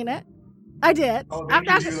 I seen it. I did. Oh, I'm baby,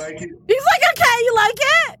 not. do you like it? He's like, okay, you like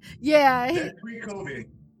it? Yeah. That's pre-COVID.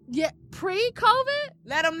 Yeah, pre-COVID?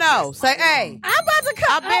 Let them know. Say, hey, I'm about to come.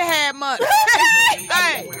 I've been had money.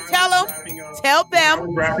 Hey, tell them.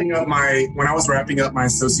 When I was wrapping up my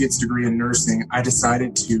associate's degree in nursing, I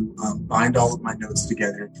decided to bind all of my notes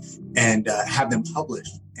together and have them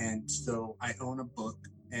published. And so I own a book,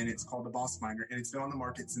 and it's called The Boss Binder, and it's been on the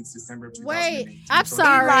market since December of 2018. Wait, I'm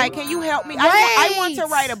sorry. Right, can you help me? I want to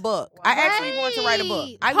write a book. I actually want to write a book.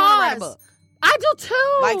 I want to write a book. I do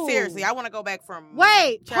too. Like, seriously, I want to go back from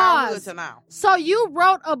childhood pause. to now. So you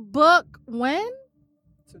wrote a book when?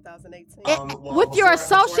 2018. With your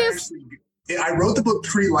associates? I wrote the book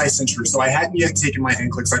pre-licensure, so I hadn't yet taken my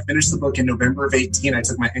NCLEX. I finished the book in November of 18. I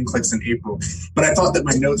took my NCLEX in April. But I thought that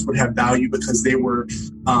my notes would have value because they were...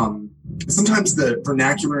 sometimes the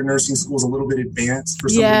vernacular in nursing school is a little bit advanced for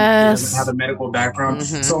somebody who doesn't have a medical background.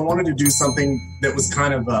 Mm-hmm. So I wanted to do something that was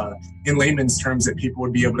kind of in layman's terms that people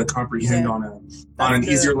would be able to comprehend on an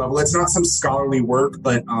easier level. It's not some scholarly work,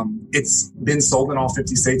 but it's been sold in all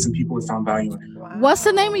 50 states and people have found value in it. Wow. What's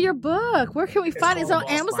the name of your book? Where can we find it? It's on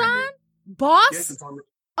Amazon? Boss? Yes, it's on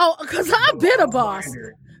Oh, because I've been a boss.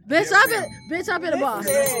 Bitch, I've been a boss.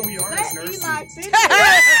 We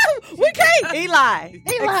can't. Eli.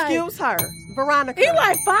 Excuse her. Veronica.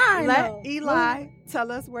 Eli, fine. Let Eli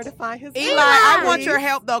tell us where to find his Eli, I want your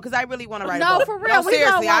help, though, because I really want to write a book. No, for real. No,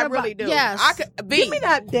 seriously, I really do. Yes. Give me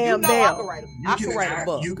that damn bell. I can write a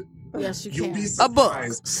book. Yes, you can. A book.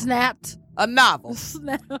 Snapped. A novel.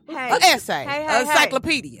 Hey. An essay. Hey, An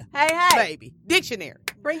encyclopedia. Hey. Baby. Dictionary.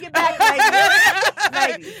 Bring it back, lady.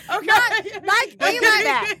 Okay. Like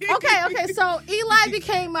Eli. Okay. So Eli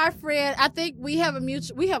became my friend. I think we have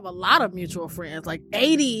a lot of mutual friends, like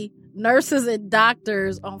 80 nurses and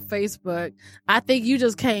doctors on Facebook. I think you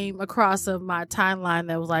just came across of my timeline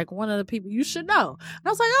that was like one of the people you should know. And I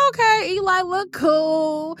was like, okay, Eli look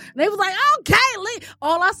cool. And they was like, okay,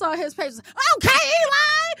 all I saw on his page was, okay,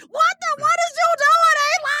 Eli, what is you doing,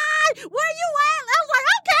 Eli? Where you at? I was like,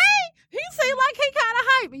 okay. He seemed like he kind of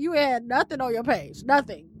hype. And you had nothing on your page.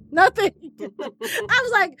 Nothing. I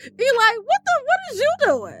was like, Eli, what is you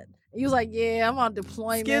doing? He was like, yeah, I'm on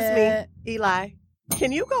deployment. Excuse me, Eli.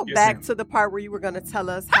 Can you go back to the part where you were going to tell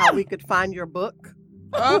us how we could find your book?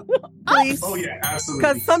 Please. Oh, yeah, absolutely.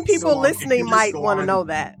 Because some people listening might want to know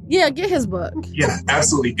that. Yeah, get his book. Yeah,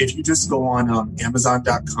 absolutely. If you just go on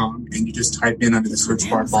Amazon.com and you just type in under the search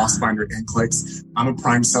bar Boss Binder NCLEX, I'm a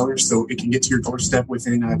Prime seller, so it can get to your doorstep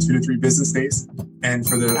within 2 to 3 business days. And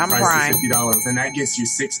for the price of $50, and that gets you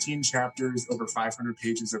 16 chapters, over 500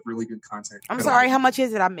 pages of really good content. I'm sorry, how much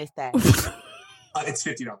is it? I missed that. It's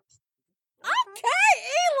 $50. Okay,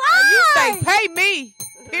 Eli. You say pay me,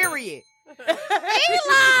 period.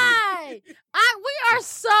 Eli, we are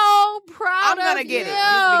so proud of you. I'm gonna get it just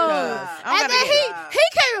because. And then he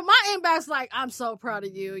came in my inbox like, I'm so proud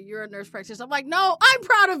of you. You're a nurse practitioner. I'm like, no, I'm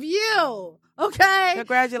proud of you. Okay.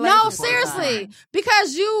 Congratulations. No, seriously,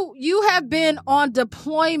 because you have been on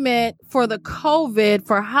deployment for the COVID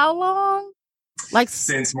for how long? Like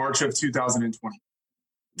since March of 2020.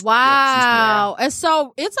 Wow. And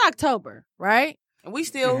so it's October, right? And we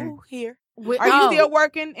still here. Are you still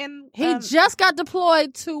working? He just got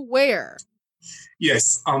deployed to where?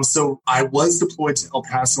 Yes. So I was deployed to El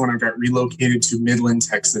Paso and I got relocated to Midland,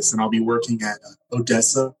 Texas, and I'll be working at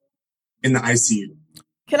Odessa in the ICU.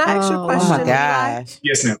 Can I ask you a question? Oh my gosh.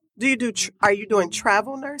 Yes, ma'am. Are you doing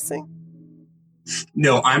travel nursing?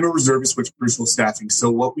 No, I'm a reservist with Crucial Staffing. So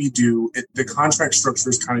what we do, the contract structure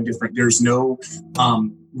is kind of different. There's no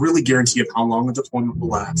really guarantee of how long a deployment will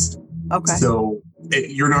last. Okay. So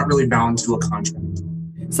you're not really bound to a contract.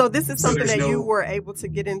 So this is something that you were able to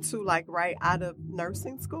get into like right out of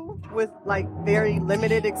nursing school with like very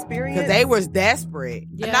limited experience? Because they was desperate.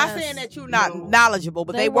 Yes. I'm not saying that you're not knowledgeable,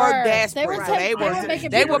 but they were desperate.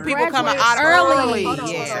 They were people coming out early.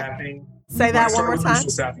 Say that one more time. Crucial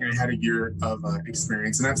Staffing, I had a year of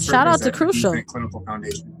experience, and that's shout out to Crucial Clinical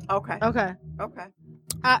Foundation. Okay.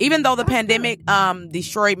 Even though the pandemic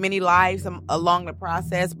destroyed many lives along the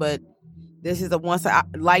process, but this is a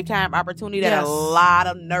once-a-lifetime opportunity that a lot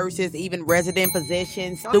of nurses, even resident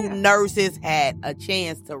physicians, student nurses, had a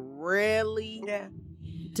chance to really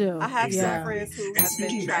do. I have some friends who have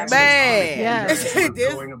been traveling. Man,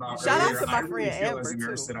 shout out to my friend Amber,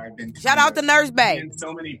 too. Shout out to Nurse Bay. And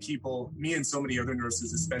so many people, me and so many other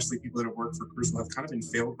nurses, especially people that have worked for Crucial, have kind of been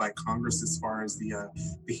failed by Congress as far as the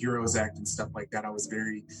HEROES Act and stuff like that. I was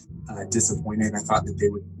very disappointed. I thought that they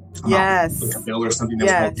would come out with a bill or something that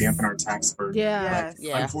would help dampen our tax burden. But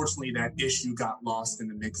unfortunately, that issue got lost in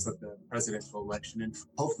the mix of the presidential election, and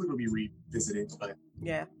hopefully it'll be revisited. But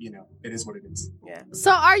it is what it is. Yeah.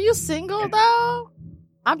 So are you single though?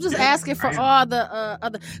 I'm just asking for all the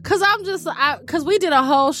other, because we did a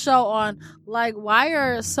whole show on like why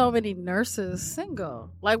are so many nurses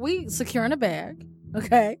single? Like we securing a bag,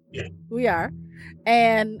 okay? Yeah. We are,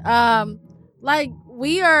 and like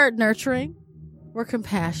we are nurturing, we're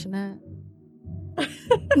compassionate,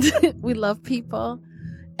 we love people,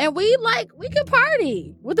 and we can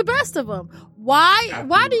party with the best of them.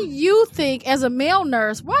 Why do you think, as a male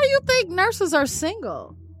nurse, why do you think nurses are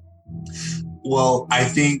single? Well, I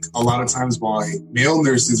think a lot of times why male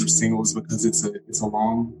nurses are single is because it's a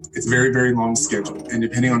very, very long schedule. And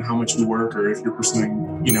depending on how much you work or if you're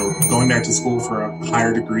pursuing, going back to school for a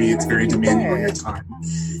higher degree, it's very demanding on your time.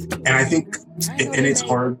 And I think, and it's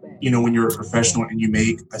hard, when you're a professional and you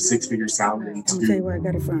make a 6-figure salary to tell you where I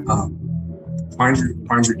got it from. find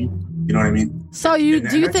your equal. You know what I mean? So do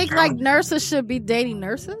you think like nurses should be dating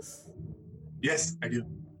nurses? Yes, I do.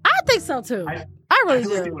 I think so too. I really feel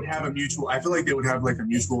do. like they would have a mutual. I feel like they would have like a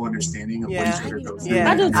mutual understanding of what each other goes through.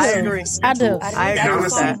 I do too. I agree. I do. I And agree.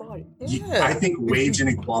 honestly, I think wage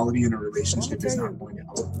inequality in a relationship is not going to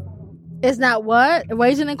help. It's not what?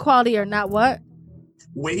 Wage inequality or not what?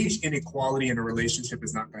 Wage inequality in a relationship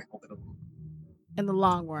is not going to help at all. In the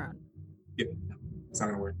long run. Yeah, it's not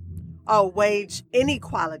going to work. Oh, wage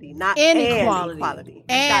inequality, not Inequality.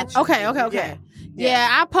 And okay. Yeah,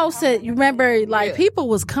 I posted. You remember, like people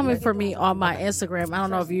was coming for me on my Instagram. I don't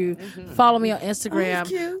know if you follow me on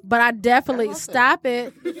Instagram, but I definitely stop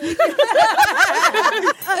it.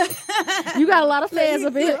 You got a lot of fans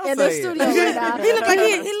of it in the studio right now. He look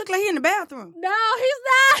like he in the bathroom. No, he's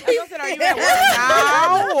not. Are you at work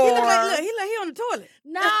now? Or? He on the toilet.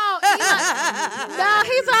 No,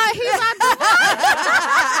 he's on.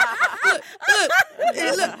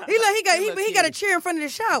 He got a chair in front of the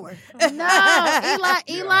shower. No,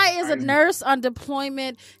 Eli is a nurse on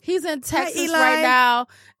deployment. He's in Texas right now.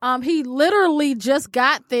 He literally just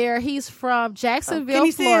got there. He's from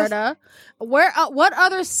Jacksonville, Florida. Where? What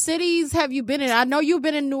other cities have you been in? I know you've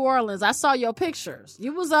been in New Orleans. I saw your pictures.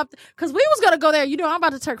 You was up because we was gonna go there. I'm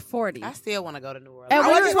about to turn 40. I still want to go to New Orleans. And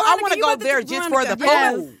I want to go there just for the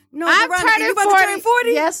food. No, I'm turning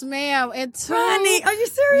 40. Yes, ma'am. And Ronnie, are you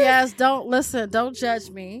serious? Yes. Don't judge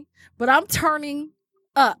me. But I'm turning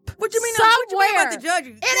up. What you mean? Somewhere. What you mean about the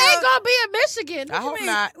judges? It ain't gonna be in Michigan. I hope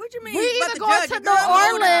not. What you mean? We either about going the to New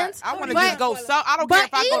Orleans. I want to just go. I don't care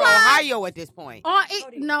if I go to Ohio at this point.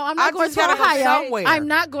 No, I'm not going to Ohio. I'm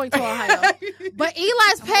not going to Ohio. But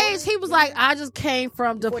Eli's page, he was like, I just came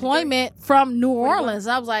from deployment from New Orleans.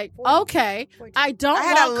 I was like, okay, I had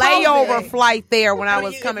a layover flight there when I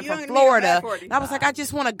was coming from Florida. And I was like, I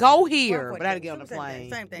just want to go here, but I had to get on the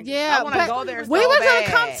plane. Same thing. Yeah, I want to go there. We were going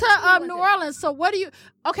to come to New Orleans. So what do you?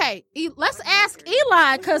 Okay, let's ask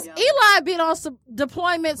Eli because Eli been on some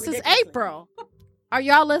deployment since April. Are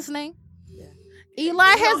y'all listening? Yeah.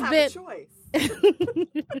 Eli has been.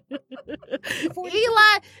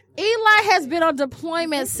 Eli has been on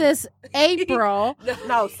deployment since April.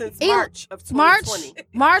 No, since March of 2020.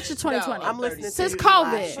 March of 2020. No, I'm listening since to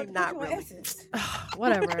COVID. She's not really.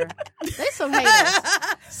 Whatever. They some haters.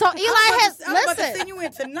 So Eli has I'm about to listen. send you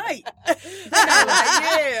in tonight.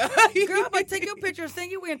 Yeah. Girl, I'm about to take your picture and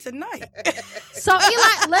send you in tonight. So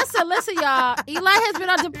Eli, listen, y'all. Eli has been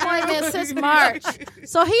on deployment since March,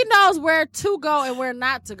 so he knows where to go and where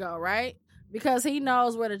not to go, right? Because he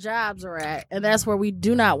knows where the jobs are at, and that's where we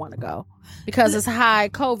do not want to go because it's high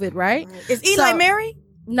COVID, right? Is Eli married?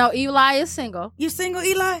 No, Eli is single. You single,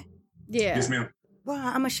 Eli? Yeah. Yes, ma'am. Well,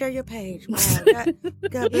 I'm gonna share your page. Wow.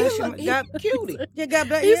 God bless you. God, cutie. Yeah, God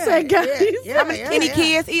bless You said God. Any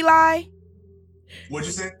kids, Eli? What'd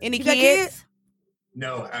you say? Any You got kids?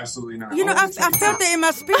 No, absolutely not. You know, I felt that in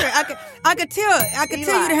my spirit. I could tell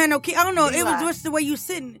you to have no kid. I don't know. It was just the way you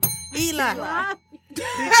sitting, Eli.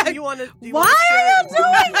 You want to? Why are you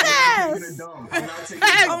doing this? Oh my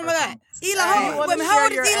God, Eli! How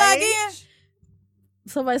old is Eli again?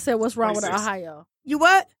 Somebody said, "What's wrong 26. with Ohio?" You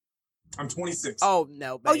what? I'm 26. Oh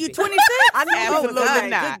no, baby. Oh, you 26? Absolutely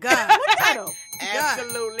not. Good God.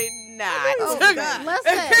 Absolutely not. Oh, God.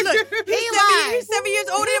 Listen, Look, Eli. he's 7 years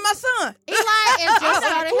older than my son. Eli is just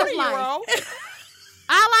starting his life.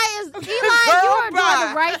 Eli, you are doing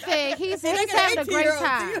the right thing. He's having a great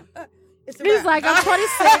time. He's like, I'm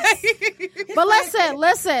 26. But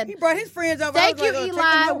listen. He brought his friends over. Thank you,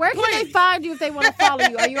 Eli. Where can they find you if they want to follow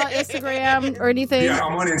you? Are you on Instagram or anything? Yeah,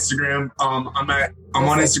 I'm on Instagram. I'm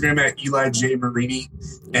on Instagram at Eli J Marini,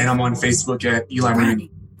 and I'm on Facebook at Eli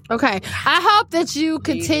Marini. Okay. I hope that you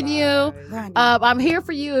continue. I'm here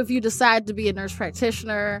for you if you decide to be a nurse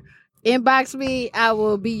practitioner. Inbox me. I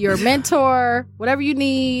will be your mentor. Whatever you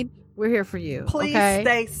need. We're here for you. Please okay?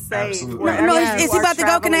 stay safe. Absolutely. No, is he about to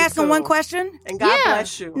go? Can I ask him one question? And God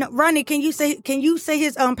bless you. No, Ronnie, can you say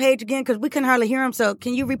his page again? Because we couldn't hardly hear him. So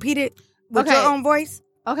can you repeat it with your own voice?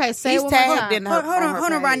 Okay, say He's it one more tagged time.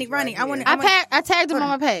 Hold on, Ronnie. I tagged him on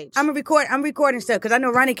my page. I'm recording stuff because I know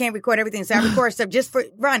Ronnie can't record everything, so I record stuff just for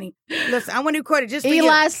Ronnie. Listen, I want to record it just for you.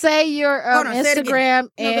 Eli, say your Instagram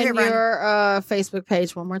and ahead, your Facebook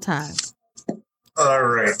page one more time. All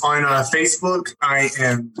right. On Facebook, I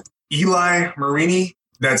am Eli Marini.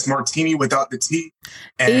 That's Martini without the T.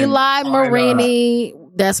 And Eli Marini.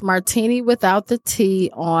 That's Martini without the T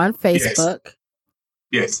on Facebook.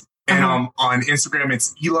 Yes. And on Instagram,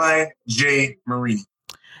 it's Eli J. Marini.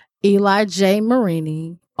 Eli J.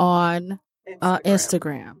 Marini on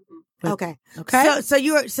Instagram. Okay. Okay. So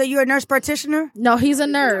you're a nurse practitioner? No, he's a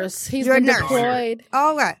nurse. He's been deployed.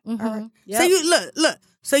 All right. Mm-hmm. All right. Yep. So you look.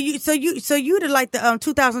 So you the like the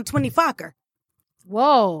 2020 Fokker.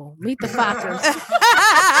 Whoa! Meet the Fokkers.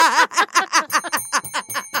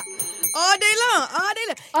 All day long.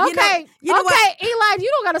 Okay, you know what? Eli,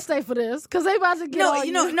 you don't gotta stay for this because they about to get on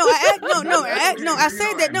you. I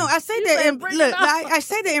say that. No, I say that. I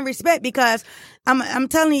say that in respect because I'm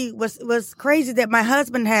telling you what's crazy that my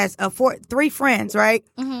husband has 3 friends, right?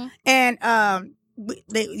 Mm-hmm. And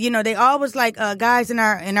they always like guys in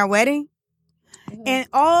our wedding. Mm-hmm. And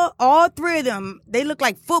all 3 of them, they look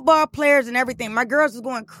like football players and everything. My girls was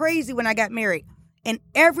going crazy when I got married. And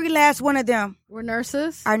every last one of them were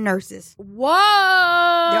nurses. Are nurses. Whoa!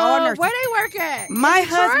 They're all nurses. Where they work at? My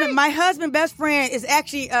husband, best friend is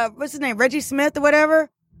actually what's his name, Reggie Smith or whatever.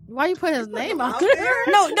 Why you put his name out there?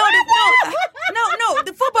 No,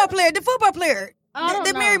 the football player.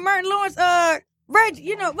 They married Martin Lawrence. Reggie,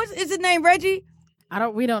 is his name Reggie?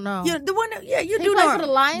 We don't know. Yeah, the one. You he do played know for the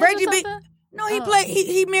Lions Reggie or something? No, he played.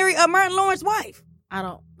 He married Martin Lawrence's wife. I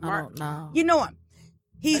don't know. You know him.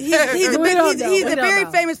 He's a very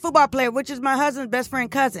famous football player, which is my husband's best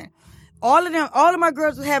friend cousin. All of my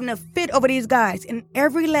girls were having a fit over these guys, and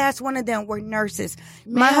every last one of them were nurses.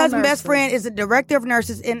 My husband's best friend is the director of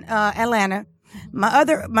nurses in Atlanta. My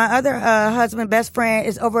other husband best friend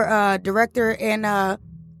is over director in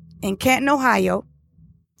Canton, Ohio,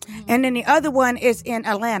 and then the other one is in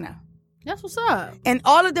Atlanta. That's what's up. And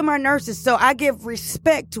all of them are nurses, so I give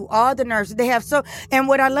respect to all the nurses. They have and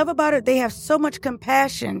what I love about it, they have so much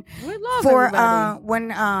compassion. We love for everybody.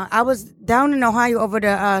 When I was down in Ohio over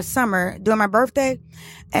the summer during my birthday,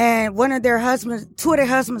 and 2 of their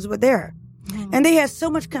husbands were there, and they had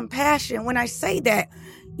so much compassion. When I say that,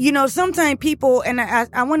 sometimes people, and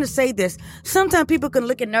I want to say this, sometimes people can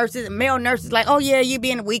look at nurses, male nurses, like, oh yeah, you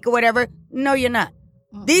being weak or whatever. No, you're not.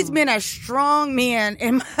 These men are strong men,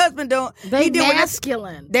 and my husband don't. They're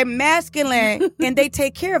masculine. They're masculine, and they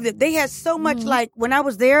take care of it. They had so much, like, when I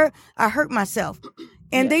was there, I hurt myself.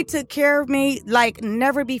 And they took care of me like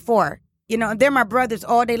never before. They're my brothers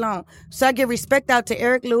all day long. So I give respect out to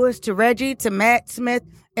Eric Lewis, to Reggie, to Matt Smith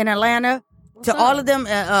in Atlanta, all of them,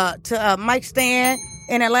 to Mike Stan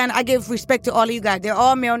in Atlanta. I give respect to all of you guys. They're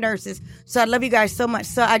all male nurses. So I love you guys so much.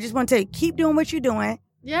 So I just want to tell you, keep doing what you're doing.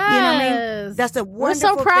 Yes. You know what I mean? That's a wonderful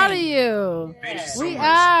We're so proud thing. of you. Thank you so We much.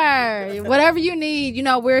 are. Whatever you need,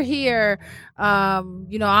 we're here. I'm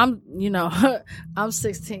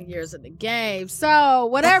 16 years in the game. So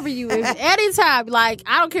whatever anytime, like,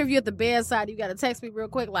 I don't care if you're at the bedside, you got to text me real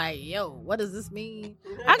quick, like, yo, what does this mean?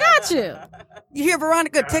 I got you. You hear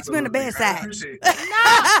Veronica text me on the bedside.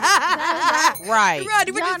 Right.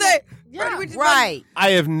 Rodney, what you say? Yeah. Right. I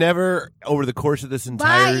have never, over the course of this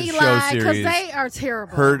entire Bye, show Eli, because series, they are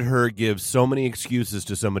terrible. heard her give so many excuses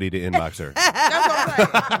to somebody to inbox her. But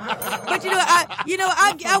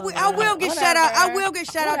I will get shout out. I will get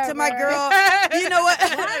shout out to my girl. You know what?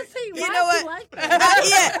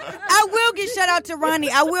 I will get shout out to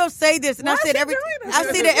Ronnie. I will say this, and I say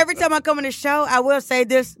that every time I come on the show. I will say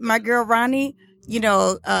this, my girl Ronnie. You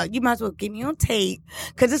might as well get me on tape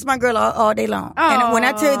because it's my girl all day long. And when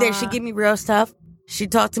I tell you that she give me real stuff, she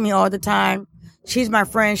talk to me all the time. She's my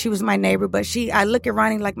friend. She was my neighbor, but I look at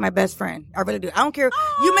Ronnie like my best friend. I really do. I don't care.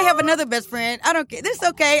 You may have another best friend. I don't care. This is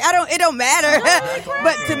okay. It don't matter.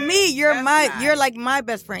 But to me, you're like my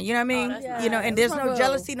best friend. You know what I mean? And there's no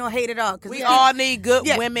jealousy, no hate at all. We all need good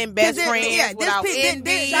women, best friends, without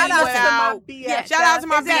envy. Shout out to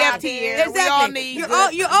my BFT here. Exactly. We all need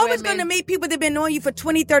you're always going to meet people that have been knowing you for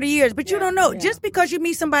 20, 30 years, but you don't know. Just because you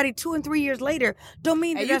meet somebody 2 and 3 years later, don't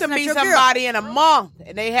mean that you that's can not meet your somebody girl. in a month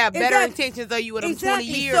and they have better intentions of you you of them 20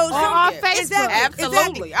 years. So on Facebook.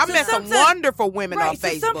 Absolutely. I met some wonderful women on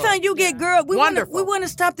Facebook. So sometimes you get girls. We want to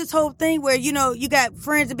stop this whole thing where, you get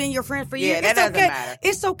friends that been your friends for years. Yeah, that doesn't matter.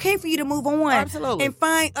 It's okay for you to move on. Absolutely. And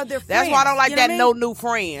find other friends. That's why I don't like that no new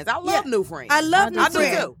friends. I love new friends. I love new friends.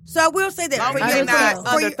 I do. So I will say that. Long as you're not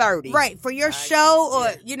under 30. Right. For your show or,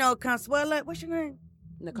 Consuela, what's your name?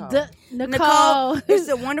 Nicole. It's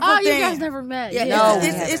a wonderful thing. Oh, you guys never met. Yeah,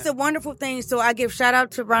 it's a wonderful thing. So I give shout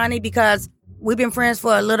out to Ronnie because we've been friends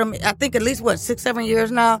for a little, I think at least 6-7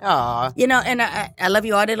 years now. Aww. And I love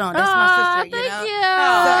you all day long. That's my sister.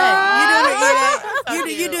 Thank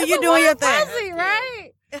you. You're doing your thing. Fuzzy,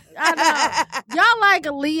 right? I know. Y'all like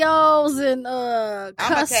Leos and I'm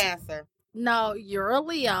a Cancer. No, you're a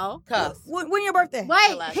Leo. When your birthday?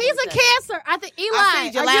 Wait, he's a Cancer. I think Eli. Are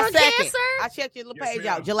you a 2nd? Cancer? I checked your little page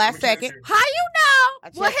out. July 2nd. How you know? I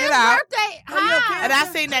checked Well, his it out. birthday. And I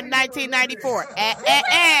seen that 1994. He was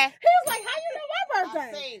like, how you know my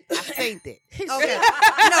birthday? I seen it. Okay.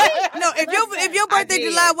 No. If your birthday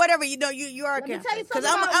did. July, whatever, you are a Cancer. Because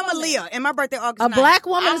I'm a Leo, and my birthday August 9th. A black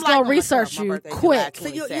woman is gonna research you quick. So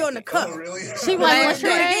you're on the cusp. She was like, what's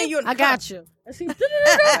your name? I got you. And she, while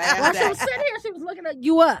she was sitting here, she was looking at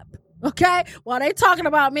you up. Okay? While they talking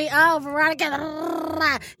about me,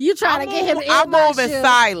 Veronica, you trying to get him in I move in shit.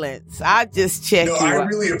 silence. I just check you I up.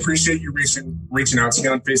 really appreciate you reaching out to me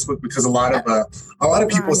on Facebook because a lot of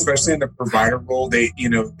people, especially in the provider role,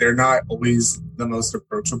 they're not always the most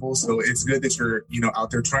approachable. So it's good that you're out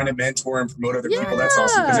there trying to mentor and promote other people. That's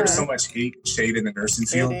awesome because there's so much hate and shade in the nursing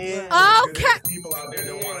field. Okay. People out there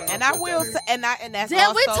don't want to. And I will say, and that's Did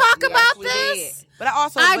also, we talk about this? But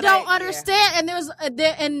I don't understand. And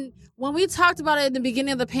and when we talked about it in the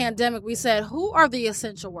beginning of the pandemic, we said, who are the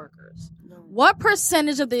essential workers? What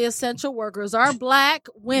percentage of the essential workers are black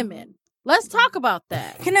women? Let's talk about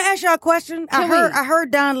that. Can I ask y'all a question? I heard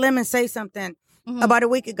Don Lemon say something about a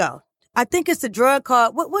week ago. I think it's a drug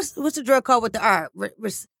called what's the drug called with the R?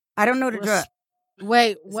 I don't know the drug.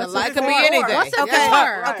 Wait, what's it could be anything. What's it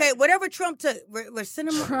for? Okay, whatever Trump took.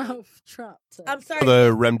 Trump took. I'm sorry.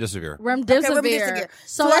 The remdesivir. Remdesivir.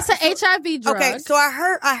 So that's an HIV drug. Okay, so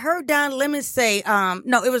I heard Don Lemon say,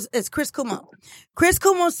 it's Chris Cuomo. Chris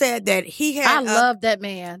Cuomo said that he had. I love that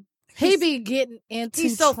man. He be getting into.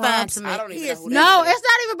 He's so fine Trump's- to me. I don't even know who No, that is. it's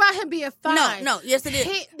not even about him being fine. No, yes it is.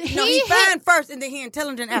 He He's fine first, and then he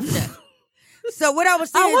intelligent after that. So what I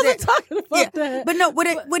was saying I wasn't is that, talking about that. But no,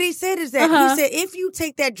 what he said is that he said if you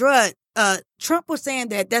take that drug, Trump was saying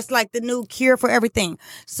that that's like the new cure for everything.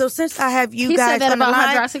 So since I have you He guys said that on the about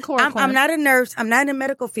line, hydroxychloroquine. I'm not a nurse. I'm not in the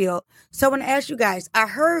medical field. So I want to ask you guys. I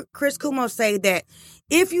heard Chris Cuomo say that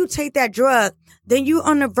if you take that drug, then you're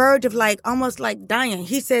on the verge of almost like dying.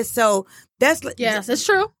 He says so. That's Yes, it's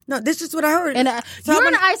true. No, this is what I heard. And So you're I'm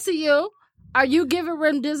in the ICU. Are you giving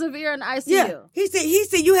remdesivir in the ICU? Yeah, he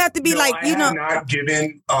said you have to be I have not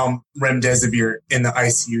given remdesivir in the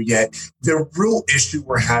ICU yet. The real issue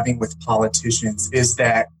we're having with politicians is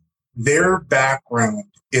that their background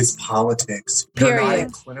is politics. You're not a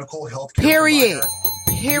clinical health care provider. You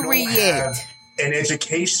don't have an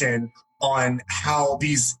education on how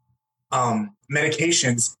these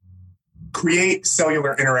medications create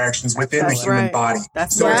cellular interactions within the human body.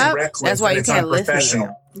 That's so it's reckless. That's why you it's can't listen to unprofessional.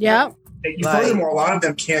 them. Yep. Furthermore, a lot of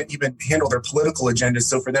them can't even handle their political agendas.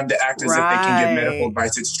 So for them to act as if they can give medical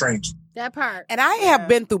advice, it's strange. That part. And I have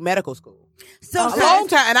been through medical school So a long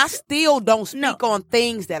time, and I still don't speak on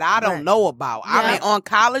things that I don't Right. know about. I'm in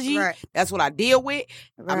oncology. Right. That's what I deal with.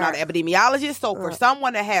 I'm not Right. an epidemiologist. So for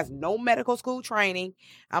someone that has no medical school training,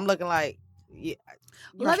 I'm looking like,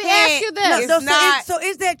 Let me ask you this. So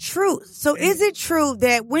is that true? So is it true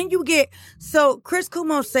that when you get Chris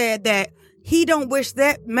Cuomo said that he don't wish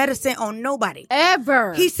that medicine on nobody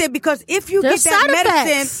ever. He said because if you There's get that side medicine,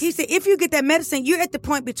 effects. he said if you get that medicine, you're at the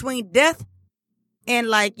point between death and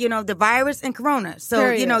the virus and corona. So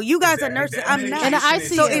Period. You guys are nurses. I'm not. In the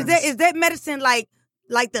ICU. So is that medicine like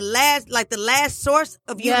the last source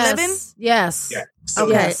of you living? Yes. Yeah. So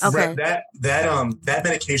Okay. that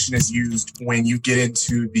medication is used when you get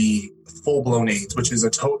into the full-blown AIDS, which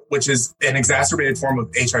is an exacerbated form of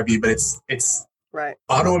HIV, but it's Right.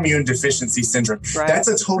 autoimmune deficiency syndrome. Right. That's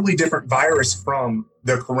a totally different virus from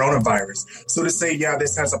the coronavirus. So to say,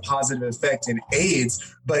 this has a positive effect in AIDS,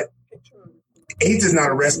 but AIDS is not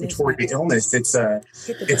a respiratory illness. It's an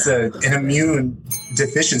immune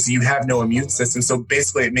deficiency. You have no immune system. So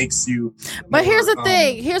basically it makes you. But here's the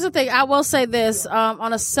thing. I will say this,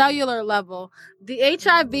 on a cellular level, the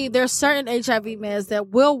HIV, there's certain HIV meds that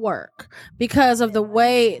will work because of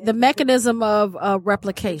the mechanism of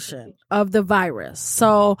replication of the virus.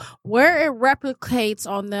 So where it replicates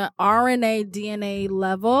on the RNA, DNA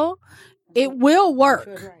level, It will work.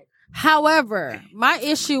 However, my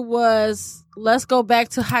issue was, let's go back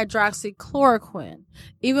to hydroxychloroquine.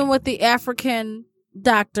 Even with the African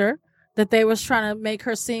doctor, that they was trying to make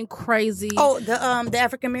her seem crazy. Oh, the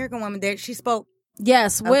African American woman that she spoke.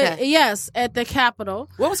 Yes, at the Capitol.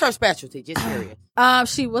 What was her specialty? Just curious.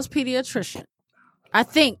 She was pediatrician, I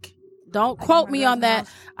think. Don't quote me on that.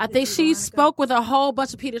 I think she spoke with a whole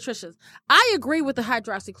bunch of pediatricians. I agree with the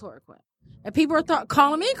hydroxychloroquine. And people are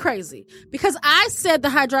calling me crazy because I said the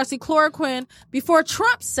hydroxychloroquine before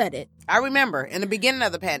Trump said it. I remember in the beginning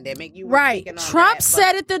of the pandemic. You were right. On Trump that,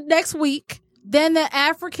 said it the next week. Then the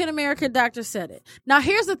African American doctor said it. Now,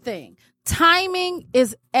 here's the thing. Timing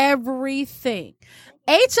is everything.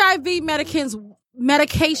 HIV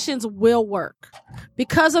medications will work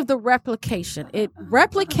because of the replication. It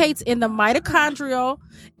replicates in the mitochondrial.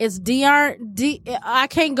 It's I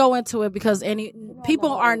can't go into it because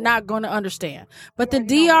people are not going to understand. But the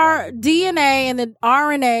DNA and the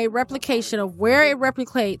RNA replication of where it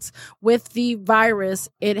replicates with the virus,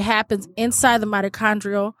 it happens inside the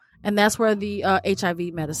mitochondrial, and that's where the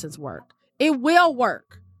HIV medicines work. It will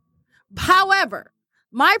work. However,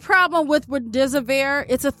 my problem with Remdesivir,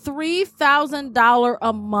 it's a $3,000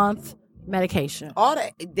 a month medication.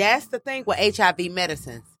 That's the thing with HIV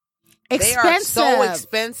medicines. Expensive. They are so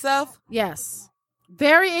expensive. Yes.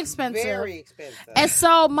 Very expensive. Very expensive. And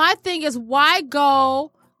so my thing is, why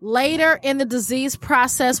go later in the disease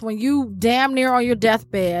process when you damn near on your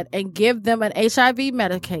deathbed and give them an HIV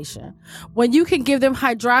medication when you can give them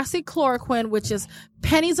hydroxychloroquine, which is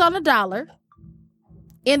pennies on the dollar,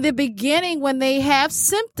 in the beginning when they have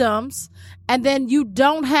symptoms, and then you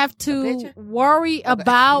don't have to worry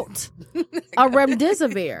about a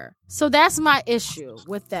Remdesivir. So that's my issue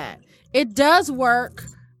with that. It does work.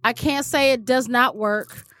 I can't say it does not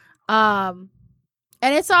work. And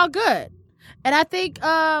it's all good. And I think,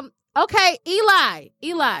 okay, Eli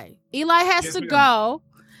has to go.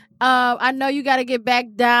 I know you got to get back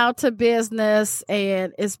down to business,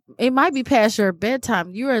 and it might be past your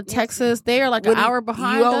bedtime. You're in Texas; they are like an hour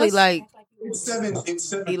behind you only us. Like it's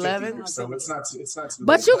 7:11, so it's not too.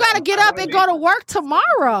 But you got to get up and go to work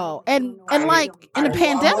tomorrow, and like in a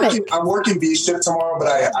pandemic. I'm working B shift tomorrow,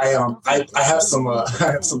 but I have some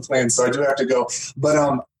plans, so I do have to go. But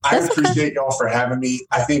I appreciate y'all for having me.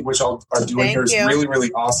 I think what y'all are doing here is really,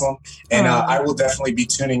 really awesome, and I will definitely be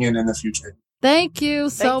tuning in the future. Thank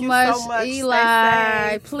you so much,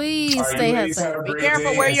 Eli. Please stay safe. Be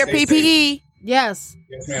careful. Wear your PPE. Yes.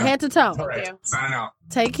 Head to toe. All right. Signing out.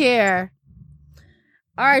 Take care.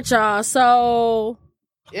 All right, y'all. So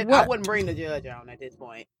I wouldn't bring the judge on at this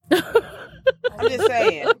point. I'm just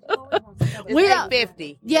saying. It's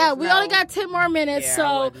 8:50. Yeah, we only got 10 more minutes. Yeah,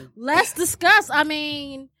 so let's discuss. I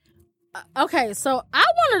mean, okay, so I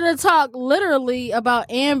wanted to talk literally about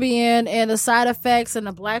Ambien and the side effects and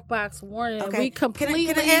the black box warning. Okay. We completely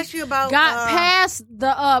can I ask you about, got past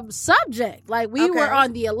the subject. Like, we were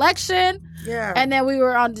on the election, and then we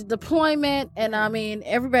were on the deployment, and I mean,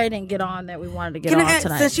 everybody didn't get on that we wanted to get on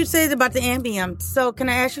tonight. Since you said about the Ambien, so can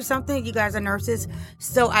I ask you something? You guys are nurses.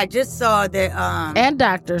 So I just saw that... and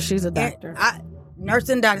doctor. She's a doctor. Nurse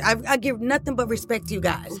and doctor. I give nothing but respect to you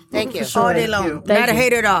guys. Thank you. All day long. Not a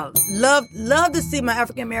hater at all. Love to see my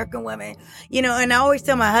African American women. You know, and I always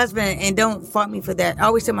tell my husband, and don't fault me for that. I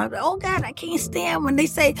always tell my husband, oh God, I can't stand when they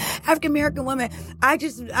say African American women. I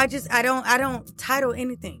don't title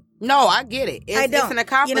anything. No, I get it. It's an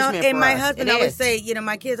accomplishment. You know, and my husband always say, you know,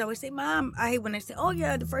 my kids always say, Mom, I hate when they say, oh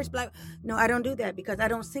yeah, the first black. No, I don't do that because I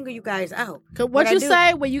don't single you guys out. What you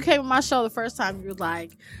say when you came on my show the first time, you were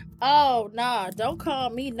like, oh, nah, don't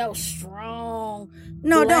call me no strong.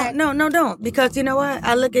 No, don't. Because you know what?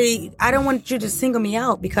 I don't want you to single me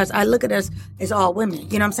out because I look at us as all women.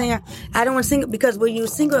 You know what I'm saying? I don't want to single, because when you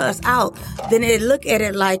single us out, then they look at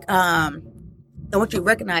it like, I want you to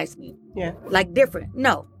recognize me. Yeah. Like different.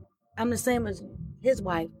 No. I'm the same as his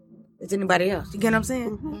wife as anybody else. You get what I'm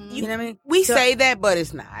saying? Mm-hmm. You know what I mean? We say that, but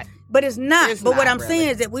it's not. But it's not. But what I'm saying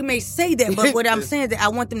is that we may say that, but what I'm saying is that I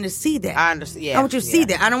want them to see that. I understand. Yeah, I want you to see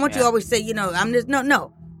that. I don't want you to always say, you know, I'm just,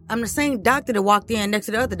 no. I'm the same doctor that walked in next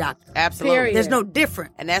to the other doctor. Absolutely. Period. There's no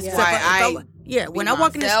different. And that's why when I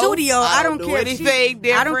walk in the studio, I don't care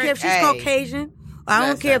if she's Caucasian. I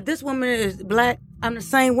don't care if this woman is black. I'm the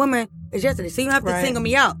same woman as yesterday. So you don't have to single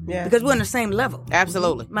me out because we're on the same level.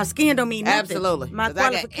 Absolutely. My skin don't mean nothing. Absolutely. My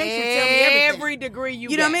qualifications tell me everything. Every degree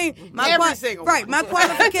you know what I mean? Every single one. Right. My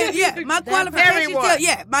qualifications. My qualifications.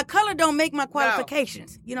 My color don't make my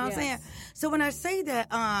qualifications. You know what I'm saying? So when I say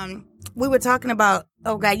that, we were talking about.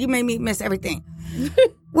 Oh God, you made me miss everything.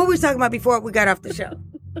 What were we talking about before we got off the show?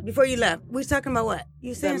 Before you left, we was talking about what?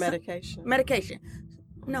 You said medication. Medication.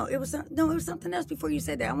 No, it was something else before you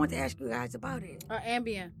said that. I want to ask you guys about it.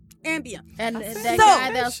 Ambien. Ambien. And that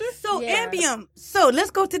guy that was, Ambien. So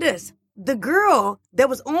let's go to this. The girl that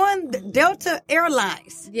was on the Delta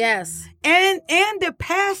Airlines. Yes. And the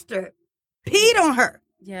pastor peed on her.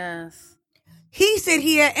 Yes. He said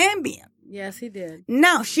he had Ambien. Yes, he did.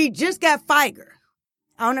 Now, she just got Pfizer.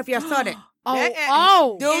 I don't know if y'all saw that. Dude,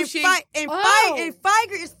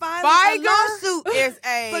 Pfizer is filing a lawsuit is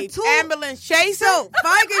a for ambulance chaser. So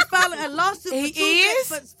Pfizer is filing a lawsuit.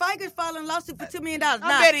 Pfizer is filing a lawsuit for $2 million. I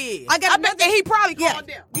bet he is. I bet he probably called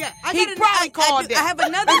them. Yeah, he probably called them. I have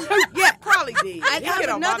another. Yeah, probably did. I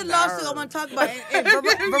have another lawsuit I want to talk about. And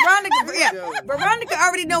Veronica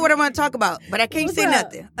already know what I want to talk about, but I can't say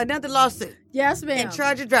nothing. Another lawsuit. Yes, ma'am. And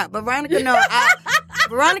charge a drop. Veronica know.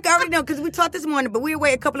 Veronica already know because we talked this morning, but we'll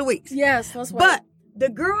wait a couple of weeks. Yes, let's wait. But the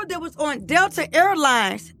girl that was on Delta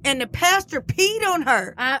Airlines and the pastor peed on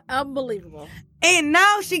her. Unbelievable. And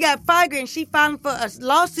now she got Pfizer and she filing for a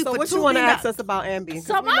lawsuit for $2 million. So what you want to ask us about Ambien?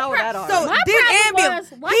 So we know that already. So my did problem Ambien?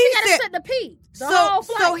 Was, why she gotta sit the pee?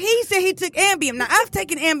 So he said he took Ambien. Now I've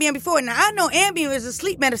taken Ambien before. Now I know Ambien is a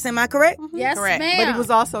sleep medicine. Am I correct? Mm-hmm. Yes, correct. ma'am. But he was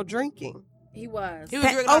also drinking. He was. He was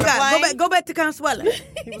drinking on the plane. Go back to Consuela.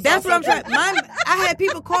 That's what I'm trying. I had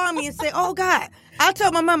people call me and say, "Oh God." I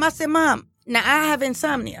told my mom. I said, "Mom, now I have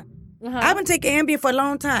insomnia. I've been taking Ambien for a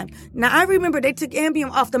long time. Now I remember they took Ambien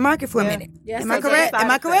off the market for a minute. Yes, Am I correct? Am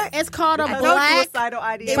I correct? It's called a black suicidal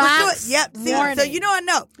ideation. box. Yep. Warning. So you know I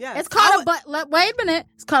know. Yes. It's called wait a minute.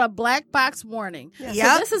 It's called a black box warning. Yep.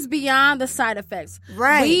 So this is beyond the side effects.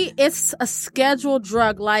 Right. It's a scheduled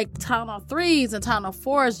drug like Tylenol 3s and Tylenol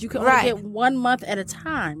 4s. You can only get 1 month at a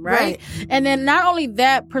time, right? And then not only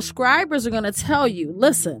that, prescribers are going to tell you,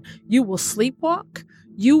 listen, you will sleepwalk.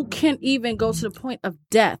 You can even go to the point of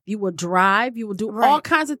death. You will drive. You will do all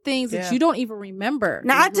kinds of things that you don't even remember.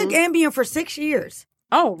 Now, I took Ambien for 6 years.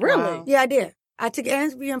 Oh, really? Wow. Yeah, I did. I took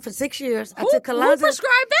Ambien for 6 years. I Who took Kalanza. Who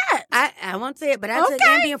prescribed that? I won't say it, but I took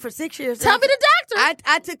Ambien for 6 years. Tell me the doctor.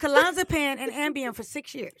 I took Kalanzapan and Ambien for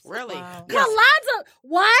 6 years. Really? Wow. Kalanza,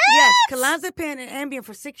 what? Yes, Kalanzapan and Ambien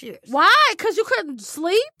for 6 years. Why? Because you couldn't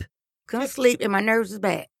sleep? Couldn't sleep and my nerves was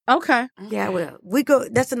bad. Okay. Yeah, well,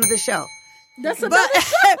 that's another show. That's another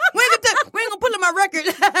show. we ain't gonna pull up my record.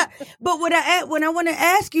 But when I want to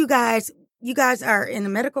ask you guys are in the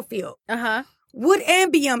medical field. Would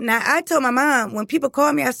Ambien? Now I told my mom when people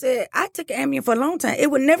call me, I said I took Ambien for a long time.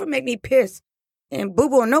 It would never make me piss and boo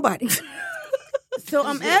boo on nobody. So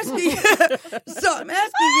I'm asking you. By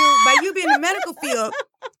you being in the medical field,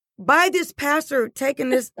 by this pastor taking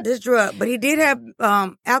this drug, but he did have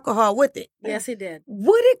alcohol with it. Yes, he did.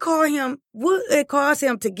 Would it cause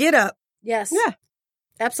him to get up? Yes. Yeah.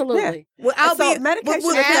 Absolutely. Yeah. Without being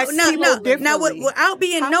without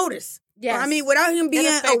being noticed. Yes. I mean, without him being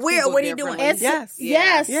aware of what he's doing. Yes.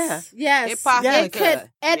 It possibly could.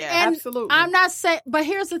 And absolutely. I'm not saying, but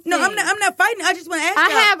here's the thing. No, I'm not fighting. I just want to ask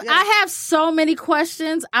I have so many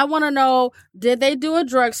questions. I want to know, did they do a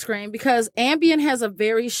drug screen? Because Ambien has a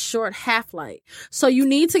very short half-life. So you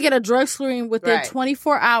need to get a drug screen within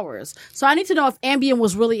 24 hours. So I need to know if Ambien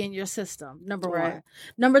was really in your system, number one.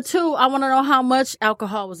 Number two, I want to know how much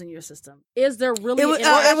alcohol was in your system. Is there really... It was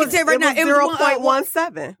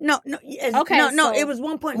 0.17. No, it was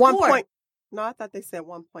 1.4. No, I thought they said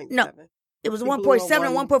 1.7. No, it was 1.7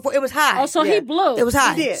 and 1.4. It was high. Oh, so he blew. It was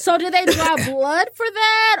high. He did. So did they draw blood for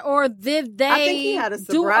that, or did they? I think he had a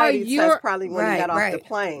sobriety test probably when he got off the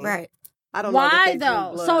plane. Right. I don't Why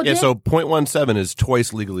know. Though? So 0.17 is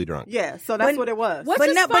twice legally drunk. Yeah, so that's what it was. Which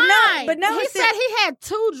is fine. But now he said he had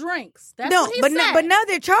 2 drinks. That's what he said. But now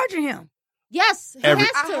they're charging him. Yes, he has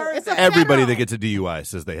to. It's everybody that gets a DUI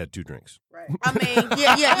says they had 2 drinks. Right. I mean,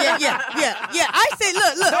 yeah. I say,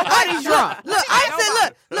 look. Nobody's drunk.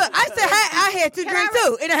 I said, I had 2 drinks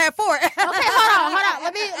too, and I had 4. Okay, hold on.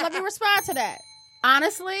 Let me respond to that.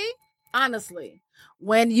 Honestly,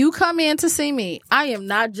 when you come in to see me, I am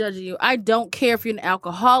not judging you. I don't care if you're an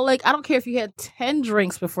alcoholic. I don't care if you had 10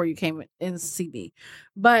 drinks before you came in to see me.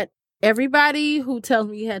 But everybody who tells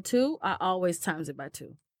me you had 2, I always times it by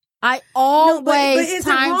 2. I always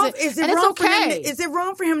times it. Is and it's okay. Is it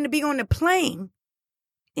wrong for him to be on the plane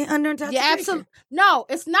under intoxication? Yeah, absolutely. No,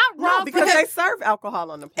 it's not wrong. No, because they serve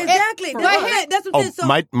alcohol on the plane. Exactly. That's what I'm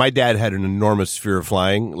saying. My dad had an enormous fear of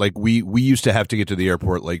flying. Like we used to have to get to the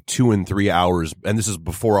airport like 2 and 3 hours, and this is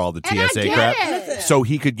before all the TSA crap. So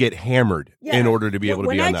he could get hammered in order to be able to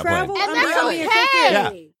be on that plane. And that's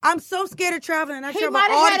okay. I'm so scared of traveling. I travel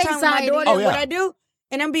all the time with my daughter. Oh, yeah. What I do.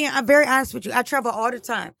 And I'm very honest with you. I travel all the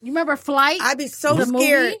time. You remember Flight? I be so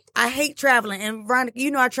scared. I hate traveling. And Veronica,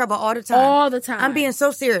 I travel all the time. All the time. I'm being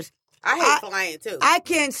so serious. I hate flying too. I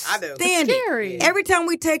can't stand it. Every time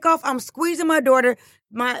we take off, I'm squeezing my daughter.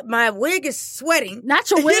 My wig is sweating.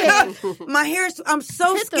 Not your wig. My hair is, I'm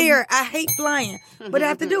so scared. I hate flying, but I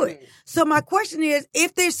have to do it. So my question is,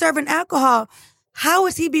 if they're serving alcohol, how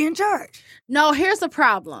is he being charged? No, here's the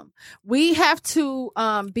problem. We have to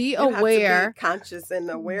be aware, have to be conscious and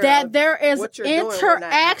aware that there is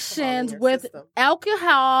interactions with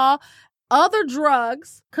alcohol, other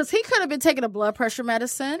drugs, because he could have been taking a blood pressure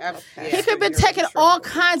medicine. He could have been taking all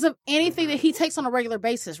kinds of anything that he takes on a regular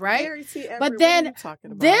basis, right? But then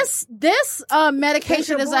this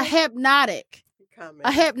medication is a hypnotic.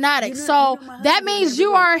 So that means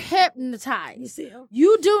you are hypnotized.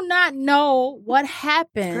 You do not know what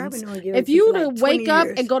happens if you wake up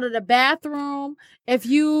and go to the bathroom. If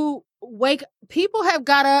you people have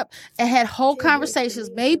got up and had whole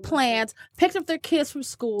conversations, made plans, picked up their kids from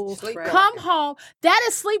school, come home. That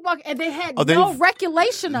is sleepwalking, and they had no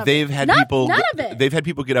regulation of it. None of it. They've had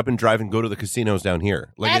people get up and drive and go to the casinos down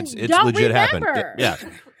here. Like and it's legit happened. Yeah.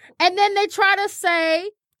 And then they try to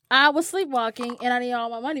say, I was sleepwalking and I need all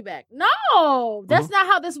my money back. No, that's not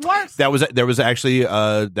how this works. There was actually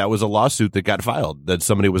that was a lawsuit that got filed that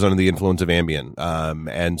somebody was under the influence of Ambien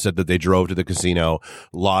and said that they drove to the casino,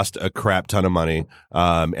 lost a crap ton of money,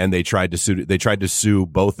 and they tried to sue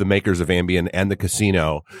both the makers of Ambien and the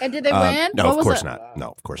casino. And did they win? No, of course not. No,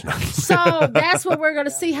 of course not. So that's what we're going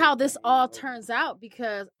to see how this all turns out,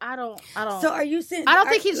 because I don't. So are you saying? I don't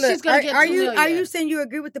think she's going to get. Are you saying you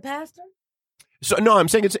agree with the pastor? So no, I'm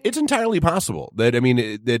saying it's entirely possible that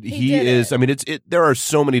he is. I mean, there are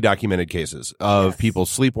so many documented cases of people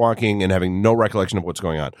sleepwalking and having no recollection of what's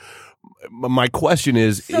going on. My question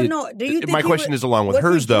is, do you think my question is along with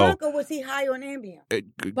hers though. Or was he high on Ambien?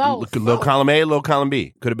 Both. Low column A, low column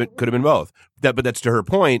B. Could have been both. But that's to her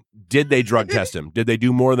point. Did they drug test him? Did they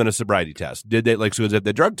do more than a sobriety test? Did they so if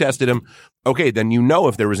they drug tested him? Okay, then you know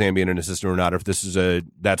if there was Ambien in his system or not. If this is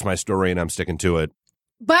that's my story and I'm sticking to it.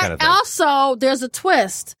 But kind of also, there's a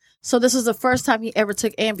twist. So this is the first time he ever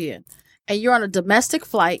took Ambien. And you're on a domestic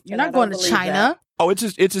flight. You're not going to China. That. Oh, it's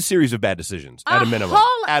a series of bad decisions at a minimum.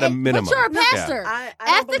 But you're a pastor. Yeah.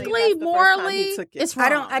 Ethically, morally, it's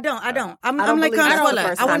wrong. I don't. I'm like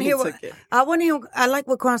Consuela. I want to hear. I like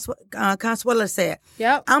what Consuela said.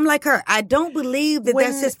 Yep. I'm like her. I don't believe that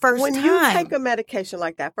that's his first time. When you take a medication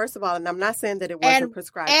like that, first of all, and I'm not saying that it wasn't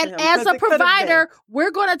prescribed to him. And as a provider,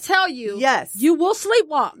 we're going to tell you, yes, you will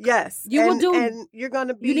sleepwalk. Yes, you will do. And you're going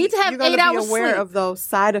to be. You need to have 8 hours aware sleep of those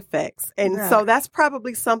side effects, and so that's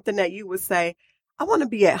probably something that you would say, I want to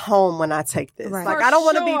be at home when I take this. Right. Like, I don't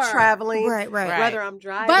want to be traveling, right. whether I'm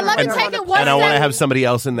driving. But let me take it one step. And I want to have somebody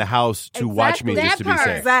else in the house to watch me just to be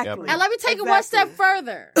safe. Exactly. Yep. And let me take it one step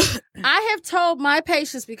further. I have told my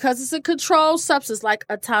patients, because it's a controlled substance like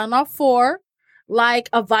a Tylenol 4, like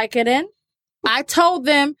a Vicodin, I told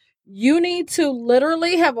them you need to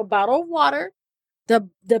literally have a bottle of water, the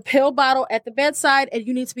pill bottle at the bedside, and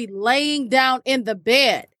you need to be laying down in the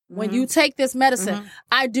bed when you take this medicine.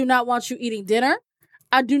 I do not want you eating dinner.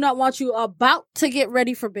 I do not want you about to get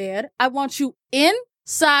ready for bed. I want you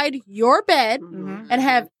inside your bed and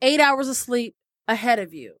have 8 hours of sleep ahead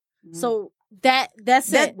of you. So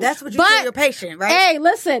that's it. That's what you tell your patient, right? Hey,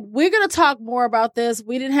 listen, we're going to talk more about this.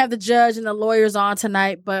 We didn't have the judge and the lawyers on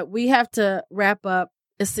tonight, but we have to wrap up.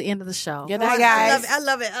 It's the end of the show. Good night, guys. I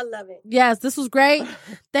love it. Yes, this was great.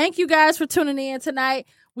 Thank you guys for tuning in tonight.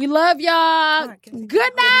 We love y'all.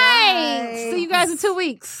 Good night. See you guys in 2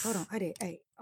 weeks. Hold on. I did. Hey.